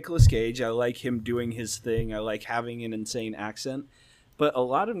like Nicolas Cage. I like him doing his thing. I like having an insane accent. But a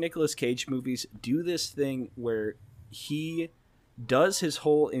lot of Nicolas Cage movies do this thing where he does his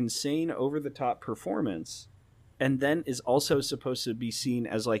whole insane over-the-top performance and then is also supposed to be seen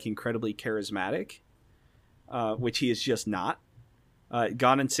as like incredibly charismatic, which he is just not.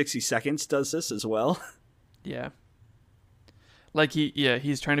 Gone in 60 Seconds does this as well. Yeah. Like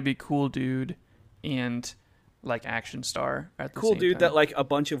he's trying to be cool dude. and like action star at the cool same dude time. that like a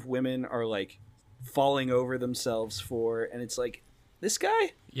bunch of women are like falling over themselves for, and it's like, this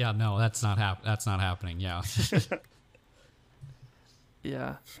guy? Yeah, no, that's not happening. Yeah.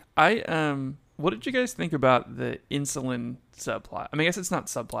 Yeah. What did you guys think about the insulin subplot? I mean, I guess it's not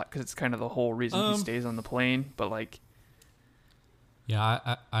subplot because it's kind of the whole reason he stays on the plane, but like,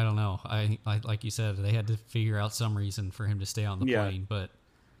 Yeah, I don't know. I like you said, they had to figure out some reason for him to stay on the plane, but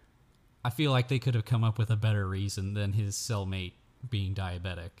I feel like they could have come up with a better reason than his cellmate being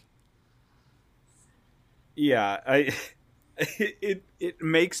diabetic. Yeah, it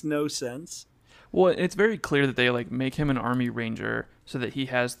makes no sense. well, it's very clear that they like make him an army ranger so that he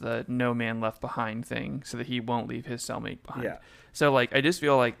has the no man left behind thing, so that he won't leave his cellmate behind. Yeah. So like, I just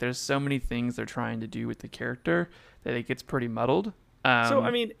feel like there's so many things they're trying to do with the character that it gets pretty muddled. So I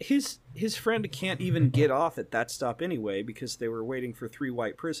mean, his friend can't even get off at that stop anyway because they were waiting for 3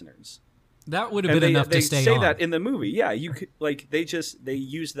 white prisoners. That would have And been enough to stay They say on. that in the movie. Yeah, you could like they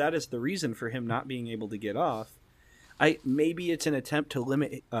use that as the reason for him not being able to get off. Maybe it's an attempt to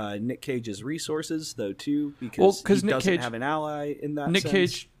limit Nick Cage's resources though too, because he Nick doesn't Cage, have an ally in that Nick sense.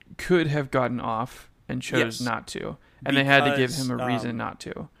 Cage could have gotten off and chose Yes. not to, and they had to give Because, him a reason not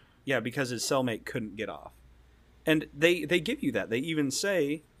to. Yeah, because his cellmate couldn't get off. And they give you that. They even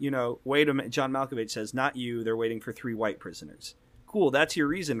say, wait a minute, John Malkovich says, not you, they're waiting for 3 white prisoners. Cool, that's your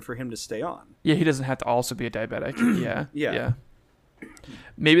reason for him to stay on. Yeah, he doesn't have to also be a diabetic. Yeah. Yeah.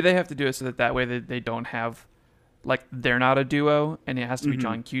 Maybe they have to do it so that way they don't have, like, they're not a duo, and it has to be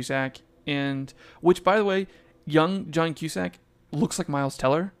John Cusack. And, which, by the way, young John Cusack looks like Miles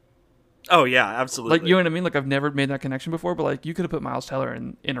Teller. Oh, yeah, absolutely. Like, you know what I mean? Like, I've never made that connection before, but, like, you could have put Miles Teller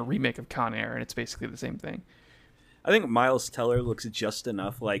in a remake of Con Air, and it's basically the same thing. I think Miles Teller looks just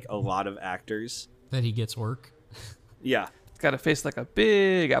enough like a lot of actors. That he gets work. Yeah. It's got a face like a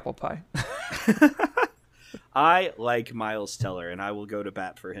big apple pie. I like Miles Teller, and I will go to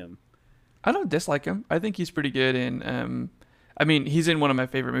bat for him. I don't dislike him. I think he's pretty good in, I mean, he's in one of my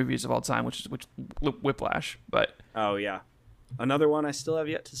favorite movies of all time, which is Whiplash, but... Oh, yeah. Another one I still have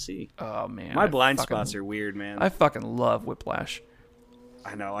yet to see. Oh, man. My blind spots are weird, man. I fucking love Whiplash.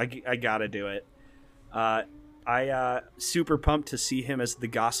 I know. I gotta do it. I super pumped to see him as the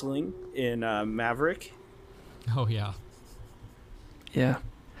Gosling in Maverick. Oh, yeah. Yeah.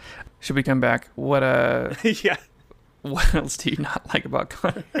 Should we come back? What Yeah. What else do you not like about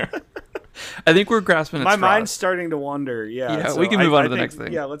Con Air? I think we're grasping at My straws. mind's starting to wander. Yeah. Yeah, so we can move on to the think- next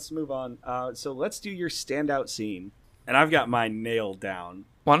thing. Yeah, let's move on. So let's do your standout scene. And I've got mine nailed down.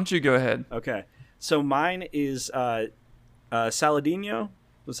 Why don't you go ahead? Okay. So mine is Saladino.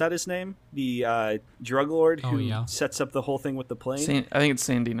 Was that his name? The drug lord who sets up the whole thing with the plane? I think it's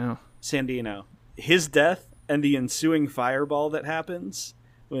Sandino. Sandino. His death and the ensuing fireball that happens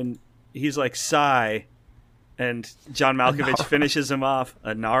when he's like, sigh, and John Malkovich finishes him off,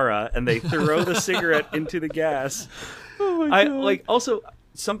 Anara, and they throw the cigarette into the gas. Oh my God. Also,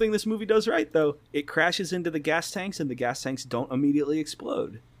 something this movie does right, though, it crashes into the gas tanks, and the gas tanks don't immediately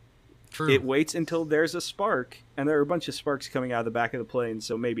explode. True. It waits until there's a spark, and there are a bunch of sparks coming out of the back of the plane,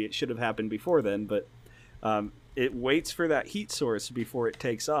 so maybe it should have happened before then, but it waits for that heat source before it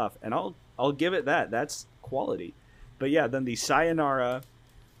takes off, and I'll give it that. That's quality. But yeah, then the sayonara,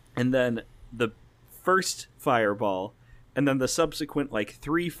 and then the first fireball, and then the subsequent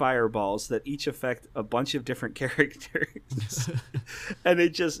 3 fireballs that each affect a bunch of different characters. And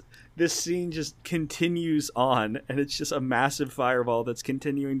this scene just continues on, and it's just a massive fireball that's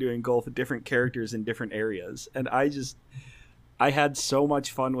continuing to engulf different characters in different areas. And I had so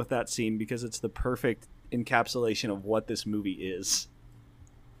much fun with that scene because it's the perfect encapsulation of what this movie is.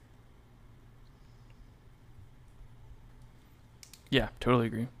 Yeah, totally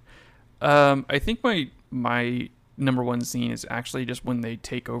agree. I think my number one scene is actually just when they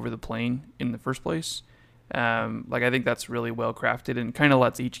take over the plane in the first place. I think that's really well crafted and kind of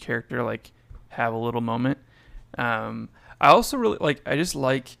lets each character have a little moment. I also really I just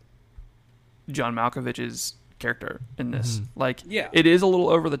like John Malkovich's character in this. Yeah. It is a little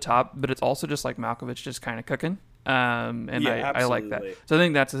over the top, but it's also just Malkovich just kind of cooking. I like that. absolutely. So I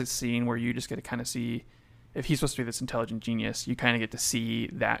think that's a scene where you just get to kind of see, if he's supposed to be this intelligent genius, you kind of get to see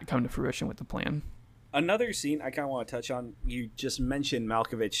that come to fruition with the plan. Another scene I kind of want to touch on, you just mentioned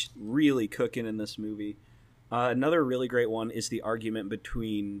Malkovich really cooking in this movie. Another really great one is the argument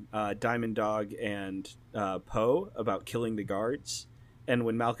between Diamond Dog and Poe about killing the guards. And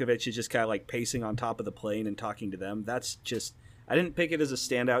when Malkovich is just kind of pacing on top of the plane and talking to them, that's just... I didn't pick it as a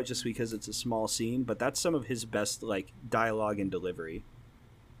standout just because it's a small scene, but that's some of his best dialogue and delivery.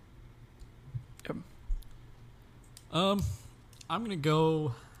 Yep. I'm gonna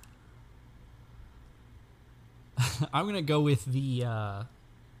go. I'm gonna go with the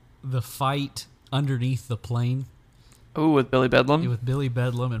fight underneath the plane. Oh, with Billy Bedlam? With Billy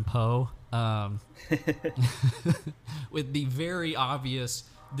Bedlam and Poe. With the very obvious,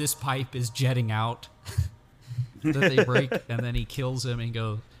 this pipe is jetting out that they break, and then he kills him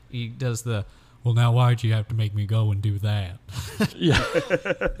and he does the, well, now why'd you have to make me go and do that? Yeah.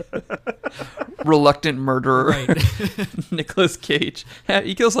 Reluctant murderer. Right. Nicolas Cage.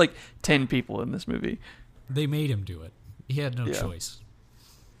 He kills like 10 people in this movie. They made him do it. He had no choice.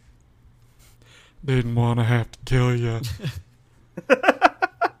 Didn't want to have to kill you.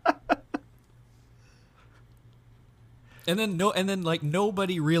 And then like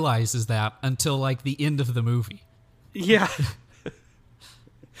nobody realizes that until like the end of the movie. Yeah.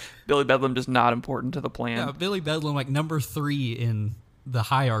 Billy Bedlam just not important to the plan. Yeah, Billy Bedlam like number 3 in the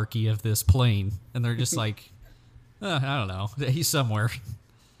hierarchy of this plane, and they're just like, I don't know, he's somewhere.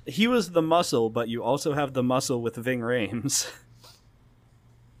 He was the muscle, but you also have the muscle with Ving Rhames.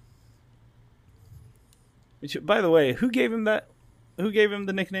 Which, by the way, who gave him the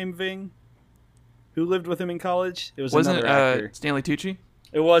nickname Ving? Who lived with him in college? It was Wasn't another actor. Stanley Tucci?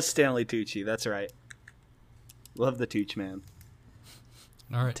 It was Stanley Tucci. That's right. Love the Tooch man.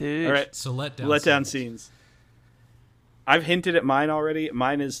 All right. Tooch. All right. So letdown scenes. I've hinted at mine already.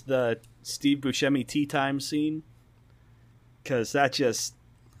 Mine is the Steve Buscemi tea time scene. Because that just...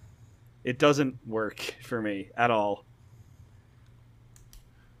 It doesn't work for me at all.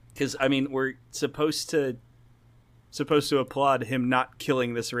 Because, I mean, we're supposed to applaud him not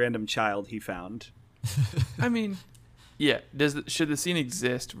killing this random child he found. I mean, yeah. Should the scene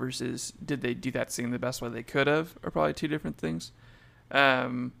exist versus did they do that scene the best way they could have? Are probably two different things. I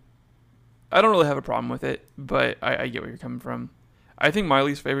don't really have a problem with it, but I get where you're coming from. I think my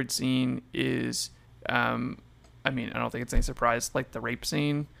least favorite scene is, I mean, I don't think it's any surprise, like the rape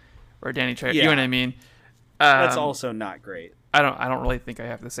scene or Danny Trejo. Yeah. You know what I mean? That's also not great. I don't really think I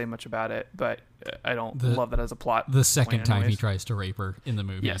have to say much about it, but I don't love that as a plot. The second time he anyways. tries to rape her in the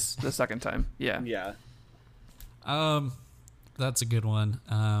movie. Yes, the second time. Yeah. Yeah. That's a good one.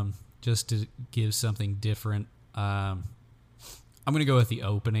 Just to give something different, I'm gonna go with the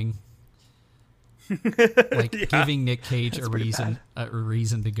opening. Like giving Nick Cage a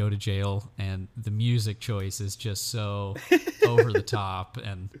reason to go to jail, and the music choice is just so over the top.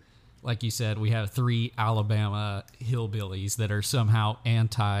 And like you said, we have 3 Alabama hillbillies that are somehow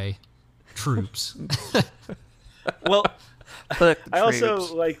anti-troops. Well, I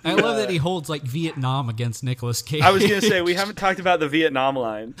also like. I love that he holds like Vietnam against Nicolas Cage. I was gonna say we haven't talked about the Vietnam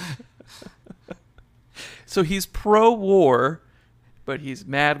line. So he's pro-war, but he's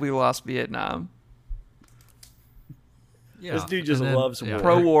mad we lost Vietnam. Yeah. This dude just And then, loves war.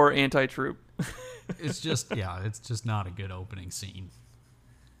 Pro-war, anti-troop. It's just not a good opening scene.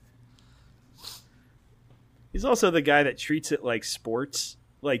 He's also the guy that treats it like sports.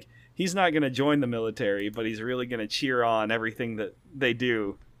 Like, he's not going to join the military, but he's really going to cheer on everything that they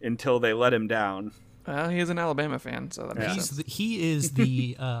do until they let him down. Well, he is an Alabama fan, so that makes sense. He is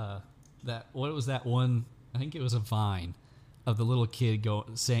the that what was that one? I think it was a Vine of the little kid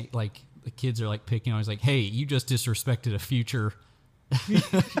saying like the kids are like picking on. He's like, "Hey, you just disrespected a future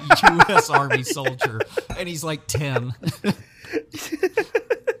U.S. Army soldier," and he's like 10.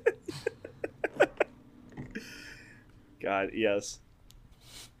 God, yes.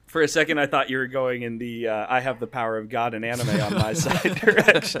 For a second, I thought you were going in the I have the power of God and anime on my side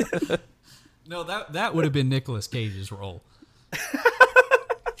direction. No, that would have been Nicolas Cage's role.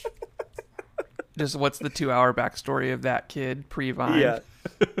 Just what's the 2-hour backstory of that kid pre-Vine? Yeah.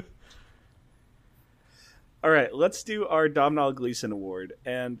 All right, let's do our Domhnall Gleeson Award.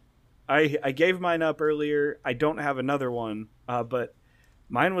 And I gave mine up earlier. I don't have another one, but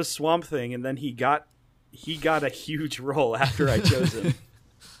mine was Swamp Thing, and then he got a huge role after I chose him.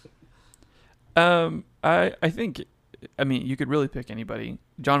 I think, I mean, you could really pick anybody.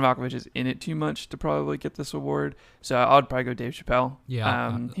 John Malkovich is in it too much to probably get this award, so I'd probably go Dave Chappelle.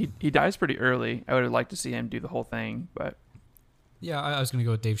 Yeah. He dies pretty early. I would have liked to see him do the whole thing, but Yeah, I was going to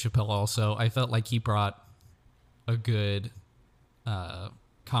go with Dave Chappelle also. I felt like he brought a good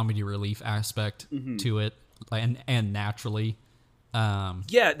comedy relief aspect to it, and naturally.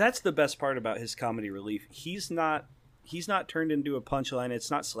 Yeah, that's the best part about his comedy relief. He's not turned into a punchline. It's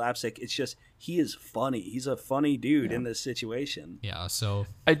not slapstick. It's just he is funny. He's a funny dude in this situation. Yeah, so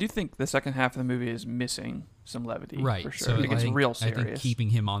I do think the second half of the movie is missing some levity, right, for sure. so I think it's real serious. I think keeping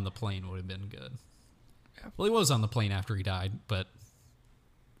him on the plane would have been good. Yeah. Well, he was on the plane after he died, but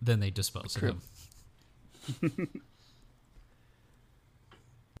then they disposed of him.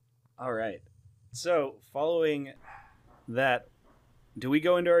 All right. So, following that, do we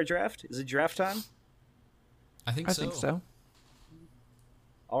go into our draft? Is it draft time? I think so.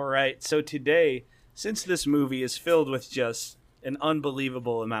 All right, so today, since this movie is filled with just an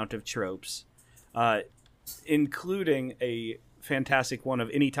unbelievable amount of tropes, including a fantastic one of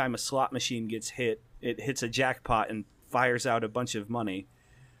anytime a slot machine gets hit, it hits a jackpot and fires out a bunch of money.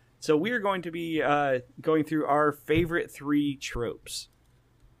 So we're going to be going through our favorite 3 tropes.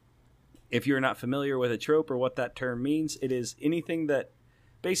 If you're not familiar with a trope or what that term means, it is anything that,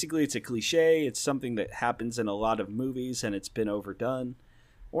 basically it's a cliche, it's something that happens in a lot of movies and it's been overdone.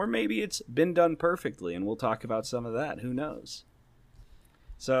 Or maybe it's been done perfectly, and we'll talk about some of that. Who knows?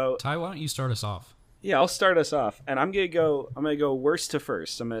 So, Ty, why don't you start us off? Yeah, I'll start us off, and I'm gonna go worst to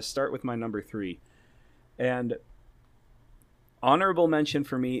first. I'm gonna start with my number 3, and honorable mention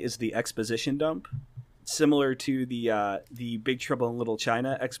for me is the exposition dump, similar to the Big Trouble in Little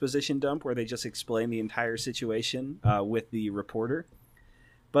China exposition dump, where they just explain the entire situation with the reporter.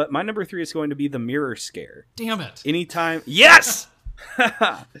 But my number 3 is going to be the mirror scare. Damn it! Anytime, yes.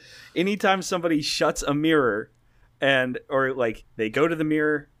 Anytime somebody shuts a mirror or like they go to the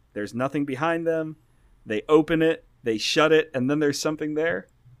mirror, there's nothing behind them, they open it, they shut it, and then there's something there.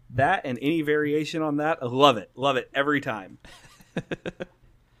 That and any variation on that, I love it every time. I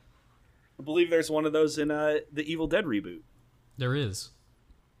believe there's one of those in the Evil Dead reboot. There is.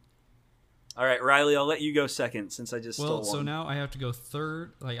 All right, Riley, I'll let you go second since I just stole one. So now I have to go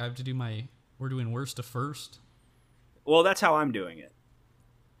third. Like I have to do we're doing worst to first. Well, that's how I'm doing it.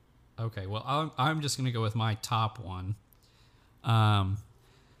 Okay, well, I'm just going to go with my top one.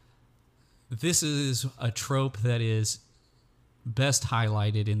 This is a trope that is best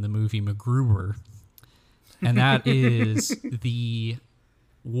highlighted in the movie MacGruber, and that is the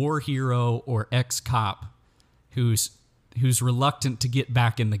war hero or ex-cop who's reluctant to get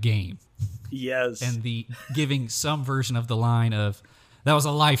back in the game. Yes. And the giving some version of the line of, that was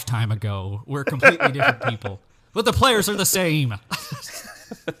a lifetime ago. We're completely different people. But the players are the same.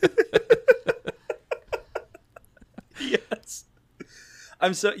 Yes.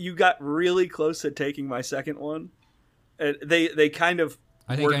 You got really close to taking my second one. They kind of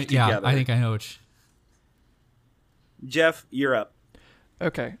work together. Yeah, I think I know which. Jeff, you're up.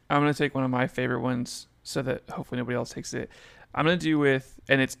 Okay, I'm going to take one of my favorite ones so that hopefully nobody else takes it. I'm going to do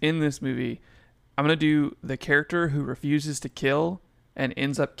and it's in this movie, I'm going to do the character who refuses to kill and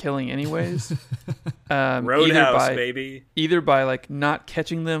ends up killing anyways. Roadhouse, baby. Either by like not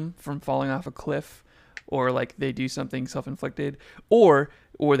catching them from falling off a cliff, or like they do something self-inflicted, or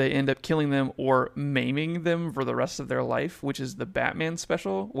they end up killing them or maiming them for the rest of their life, which is the Batman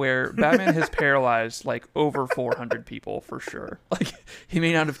special, where Batman has paralyzed like over 400 people for sure. Like he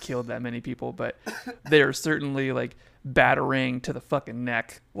may not have killed that many people, but they are certainly like battering to the fucking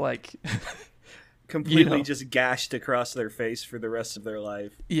neck, like completely just gashed across their face for the rest of their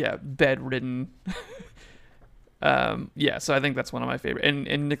life. Yeah, bedridden. So I think that's one of my favorite.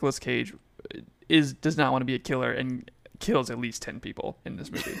 And Nicolas Cage does not want to be a killer and kills at least 10 people in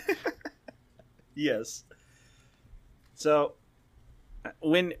this movie. Yes. So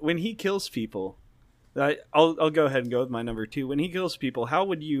when he kills people, I'll go ahead and go with my number 2. When he kills people, how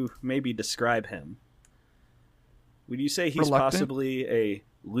would you maybe describe him? Would you say he's reluctant? Possibly a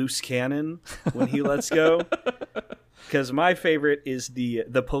loose cannon when he lets go? Because my favorite is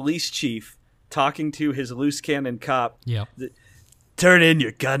the police chief talking to his loose cannon cop. Yeah. Turn in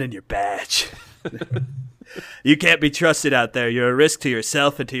your gun and your badge. You can't be trusted out there. You're a risk to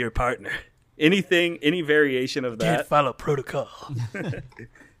yourself and to your partner. Any variation of that. Can't follow protocol.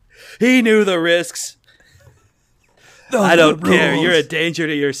 He knew the risks. I don't care. You're a danger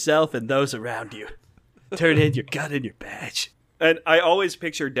to yourself and those around you. Turn in your gun and your badge. And I always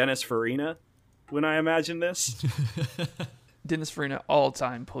picture Dennis Farina when I imagine this. Dennis Farina,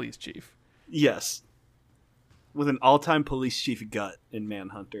 all-time police chief. Yes. With an all-time police chief gut in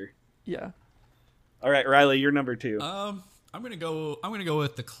Manhunter. Yeah. All right, Riley, you're number 2. I'm gonna go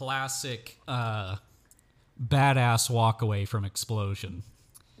with the classic badass walk away from explosion.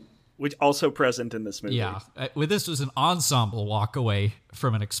 Which also present in this movie. Yeah, this was an ensemble walk away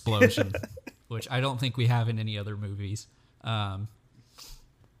from an explosion, which I don't think we have in any other movies. But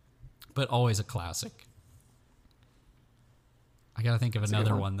always a classic. I gotta think of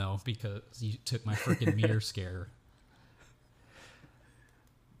another one though, because you took my freaking mirror scare.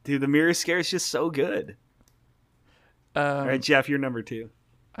 Dude, the mirror scare is just so good. All right, Jeff, you're number 2.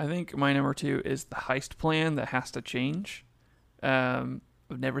 I think my number 2 is the heist plan that has to change. I've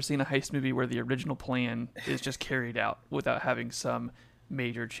never seen a heist movie where the original plan is just carried out without having some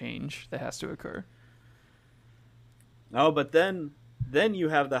major change that has to occur. Oh, but then Then you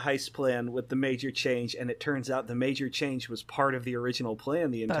have the heist plan with the major change, and it turns out the major change was part of the original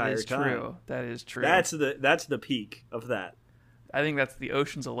plan the entire time. True. That is true. That's the peak of that. I think that's the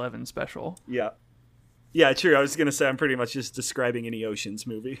Ocean's 11 special. Yeah. Yeah, true. I was going to say I'm pretty much just describing any Ocean's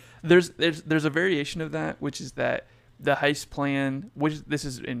movie. There's a variation of that, which is that the heist plan, which this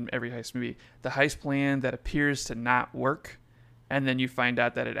is in every heist movie, the heist plan that appears to not work, and then you find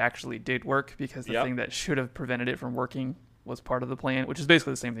out that it actually did work because the thing that should have prevented it from working was part of the plan, which is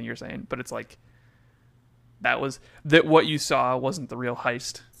basically the same thing you're saying, but it's like that what you saw wasn't the real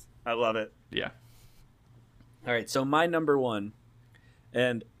heist. I love it. Yeah. All right, so my number one,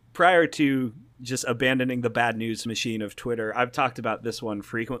 and prior to just abandoning the bad news machine of Twitter, I've talked about this one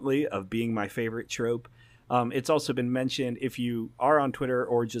frequently of being my favorite trope. It's also been mentioned, if you are on Twitter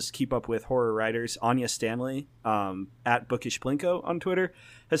or just keep up with horror writers, Anya Stanley, at Bookish Blinko on Twitter,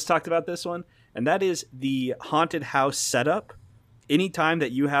 has talked about this one, and that is the haunted house setup. Anytime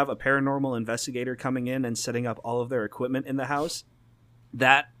that you have a paranormal investigator coming in and setting up all of their equipment in the house,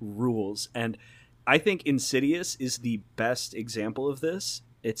 that rules. And I think Insidious is the best example of this.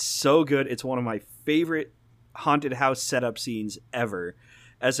 It's so good. It's one of my favorite haunted house setup scenes ever.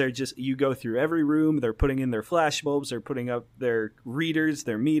 As they're just, you go through every room, they're putting in their flash bulbs, they're putting up their readers,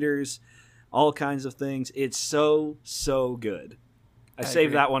 their meters, all kinds of things. It's so, so good. I saved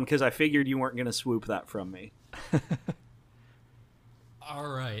agree. that one because I figured you weren't going to swoop that from me. All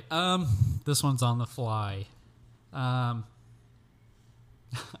right. This one's on the fly. All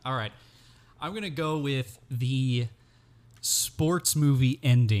right. I'm going to go with the sports movie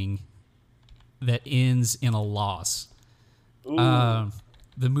ending that ends in a loss.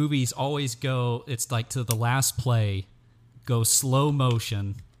 The movies always go, it's like to the last play, go slow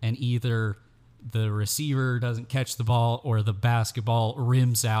motion, and either the receiver doesn't catch the ball or the basketball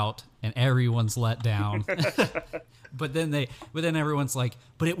rims out and everyone's let down. But then everyone's like,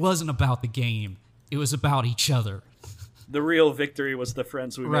 but it wasn't about the game. It was about each other. The real victory was the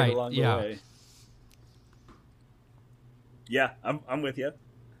friends we made along the way. Yeah, I'm with you.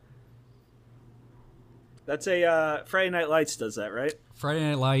 That's a Friday Night Lights does that, right? Friday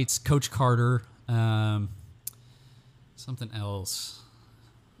Night Lights, Coach Carter, something else.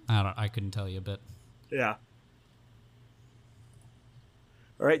 I couldn't tell you, but yeah.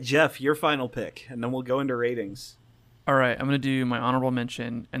 All right, Jeff, your final pick, and then we'll go into ratings. All right, I'm going to do my honorable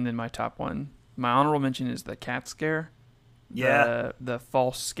mention and then my top one. My honorable mention is the cat scare. Yeah. The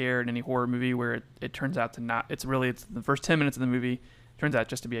false scare in any horror movie where it turns out to not, it's the first 10 minutes of the movie, turns out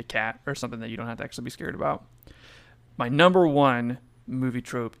just to be a cat or something that you don't have to actually be scared about. My number one movie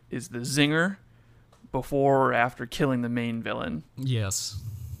trope is the zinger before or after killing the main villain. yes.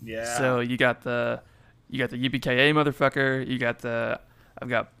 Yeah. So you got the yippee-ki-yay motherfucker. You got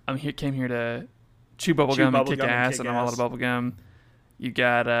came here to chew bubblegum and kick ass, and I'm all out of bubblegum. You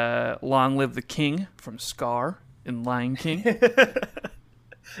got Long Live the King from Scar in Lion King.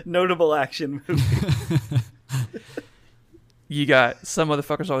 Notable action movie. You got some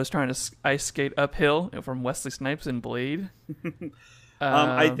motherfuckers always trying to ice skate uphill from Wesley Snipes in Blade.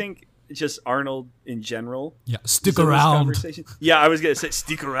 I think just Arnold in general. Yeah, stick around. Yeah, I was going to say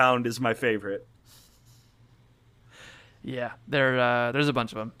stick around is my favorite. Yeah, there's a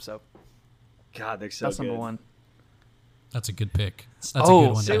bunch of them. So God, they're so that's good. number one. That's a good pick. That's a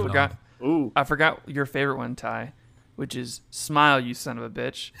good one. I forgot your favorite one, Ty, which is "Smile, You Son of a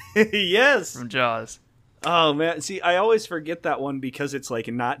Bitch" Yes. from Jaws. Oh man, see, I always forget that one because it's like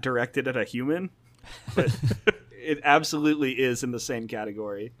not directed at a human, but it absolutely is in the same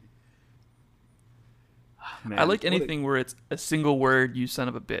category. Oh, man, Oh, I like anything where it's a single word, "You son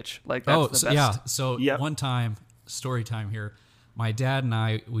of a bitch." Like that's the best. Yeah. So one time, story time here. My dad and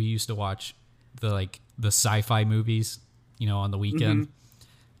I, we used to watch the sci-fi movies, on the weekend.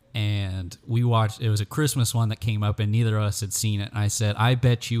 Mm-hmm. And we watched, it was a Christmas one that came up and neither of us had seen it. And I said, I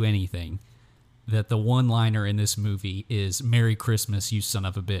bet you anything that the one-liner in this movie is "Merry Christmas, you son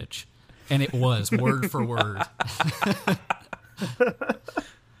of a bitch." And it was, word for word.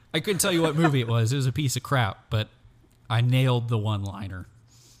 I couldn't tell you what movie it was. It was a piece of crap, but I nailed the one-liner.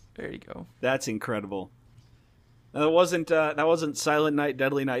 There you go. That's incredible. That wasn't Silent Night,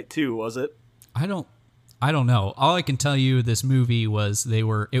 Deadly Night 2, was it? I don't know. All I can tell you, this movie was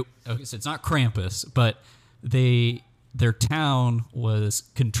it's not Krampus, but their town was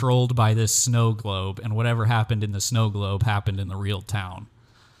controlled by this snow globe, and whatever happened in the snow globe happened in the real town.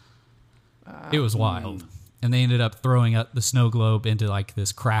 It was wild. And they ended up throwing up the snow globe into like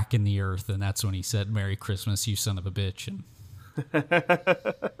this crack in the earth, and that's when he said, "Merry Christmas, you son of a bitch." And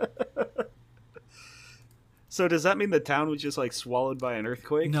so does that mean the town was just like swallowed by an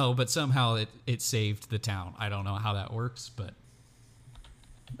earthquake? no, but somehow it saved the town. I don't know how that works, but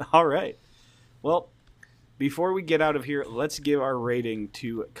All right. Well, before we get out of here, let's give our rating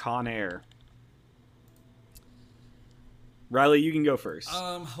to Con Air. Riley, you can go first.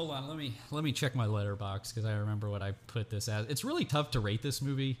 Hold on, let me check my letterbox because I remember what I put this as. It's really tough to rate this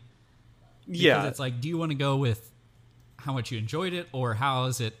movie. Yeah, it's like, do you want to go with how much you enjoyed it, or how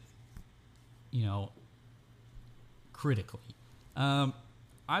is it, critically? I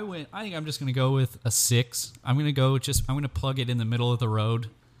think I'm just gonna go with a 6. I'm gonna plug it in the middle of the road.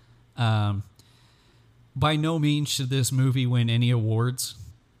 By no means should this movie win any awards,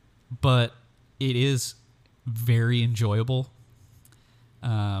 but it is very enjoyable.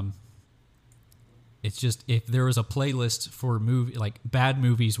 It's just, if there was a playlist for bad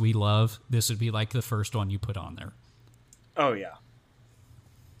movies we love, this would be like the first one you put on there. Oh yeah.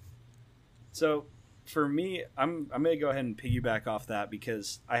 So for me, I'm gonna go ahead and piggyback off that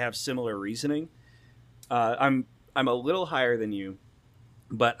because I have similar reasoning. I'm a little higher than you,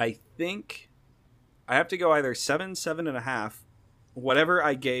 but I think I have to go either 7, 7.5, whatever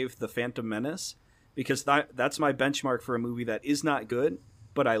I gave The Phantom Menace, because that's my benchmark for a movie that is not good,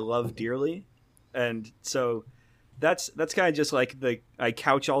 but I love dearly. And so that's kind of just like I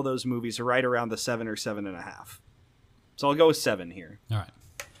couch all those movies right around the 7 or 7.5. So I'll go with 7 here. All right.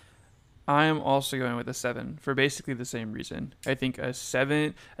 I am also going with a 7 for basically the same reason. I think a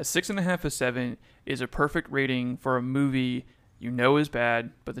 6.5, a 7 is a perfect rating for a movie you know is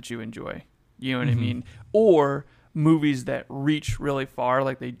bad, but that you enjoy. You know what I mean? Or movies that reach really far,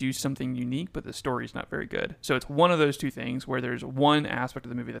 like they do something unique, but the story's not very good. So it's one of those two things where there's one aspect of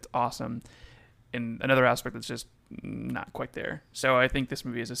the movie that's awesome and another aspect that's just not quite there. So I think this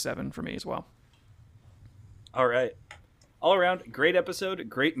movie is a 7 for me as well. All right. All around, great episode,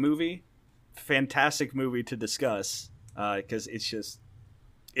 great movie, fantastic movie to discuss because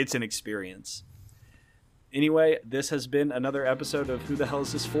it's an experience. Anyway, this has been another episode of Who the Hell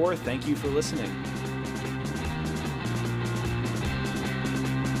Is This For? Thank you for listening.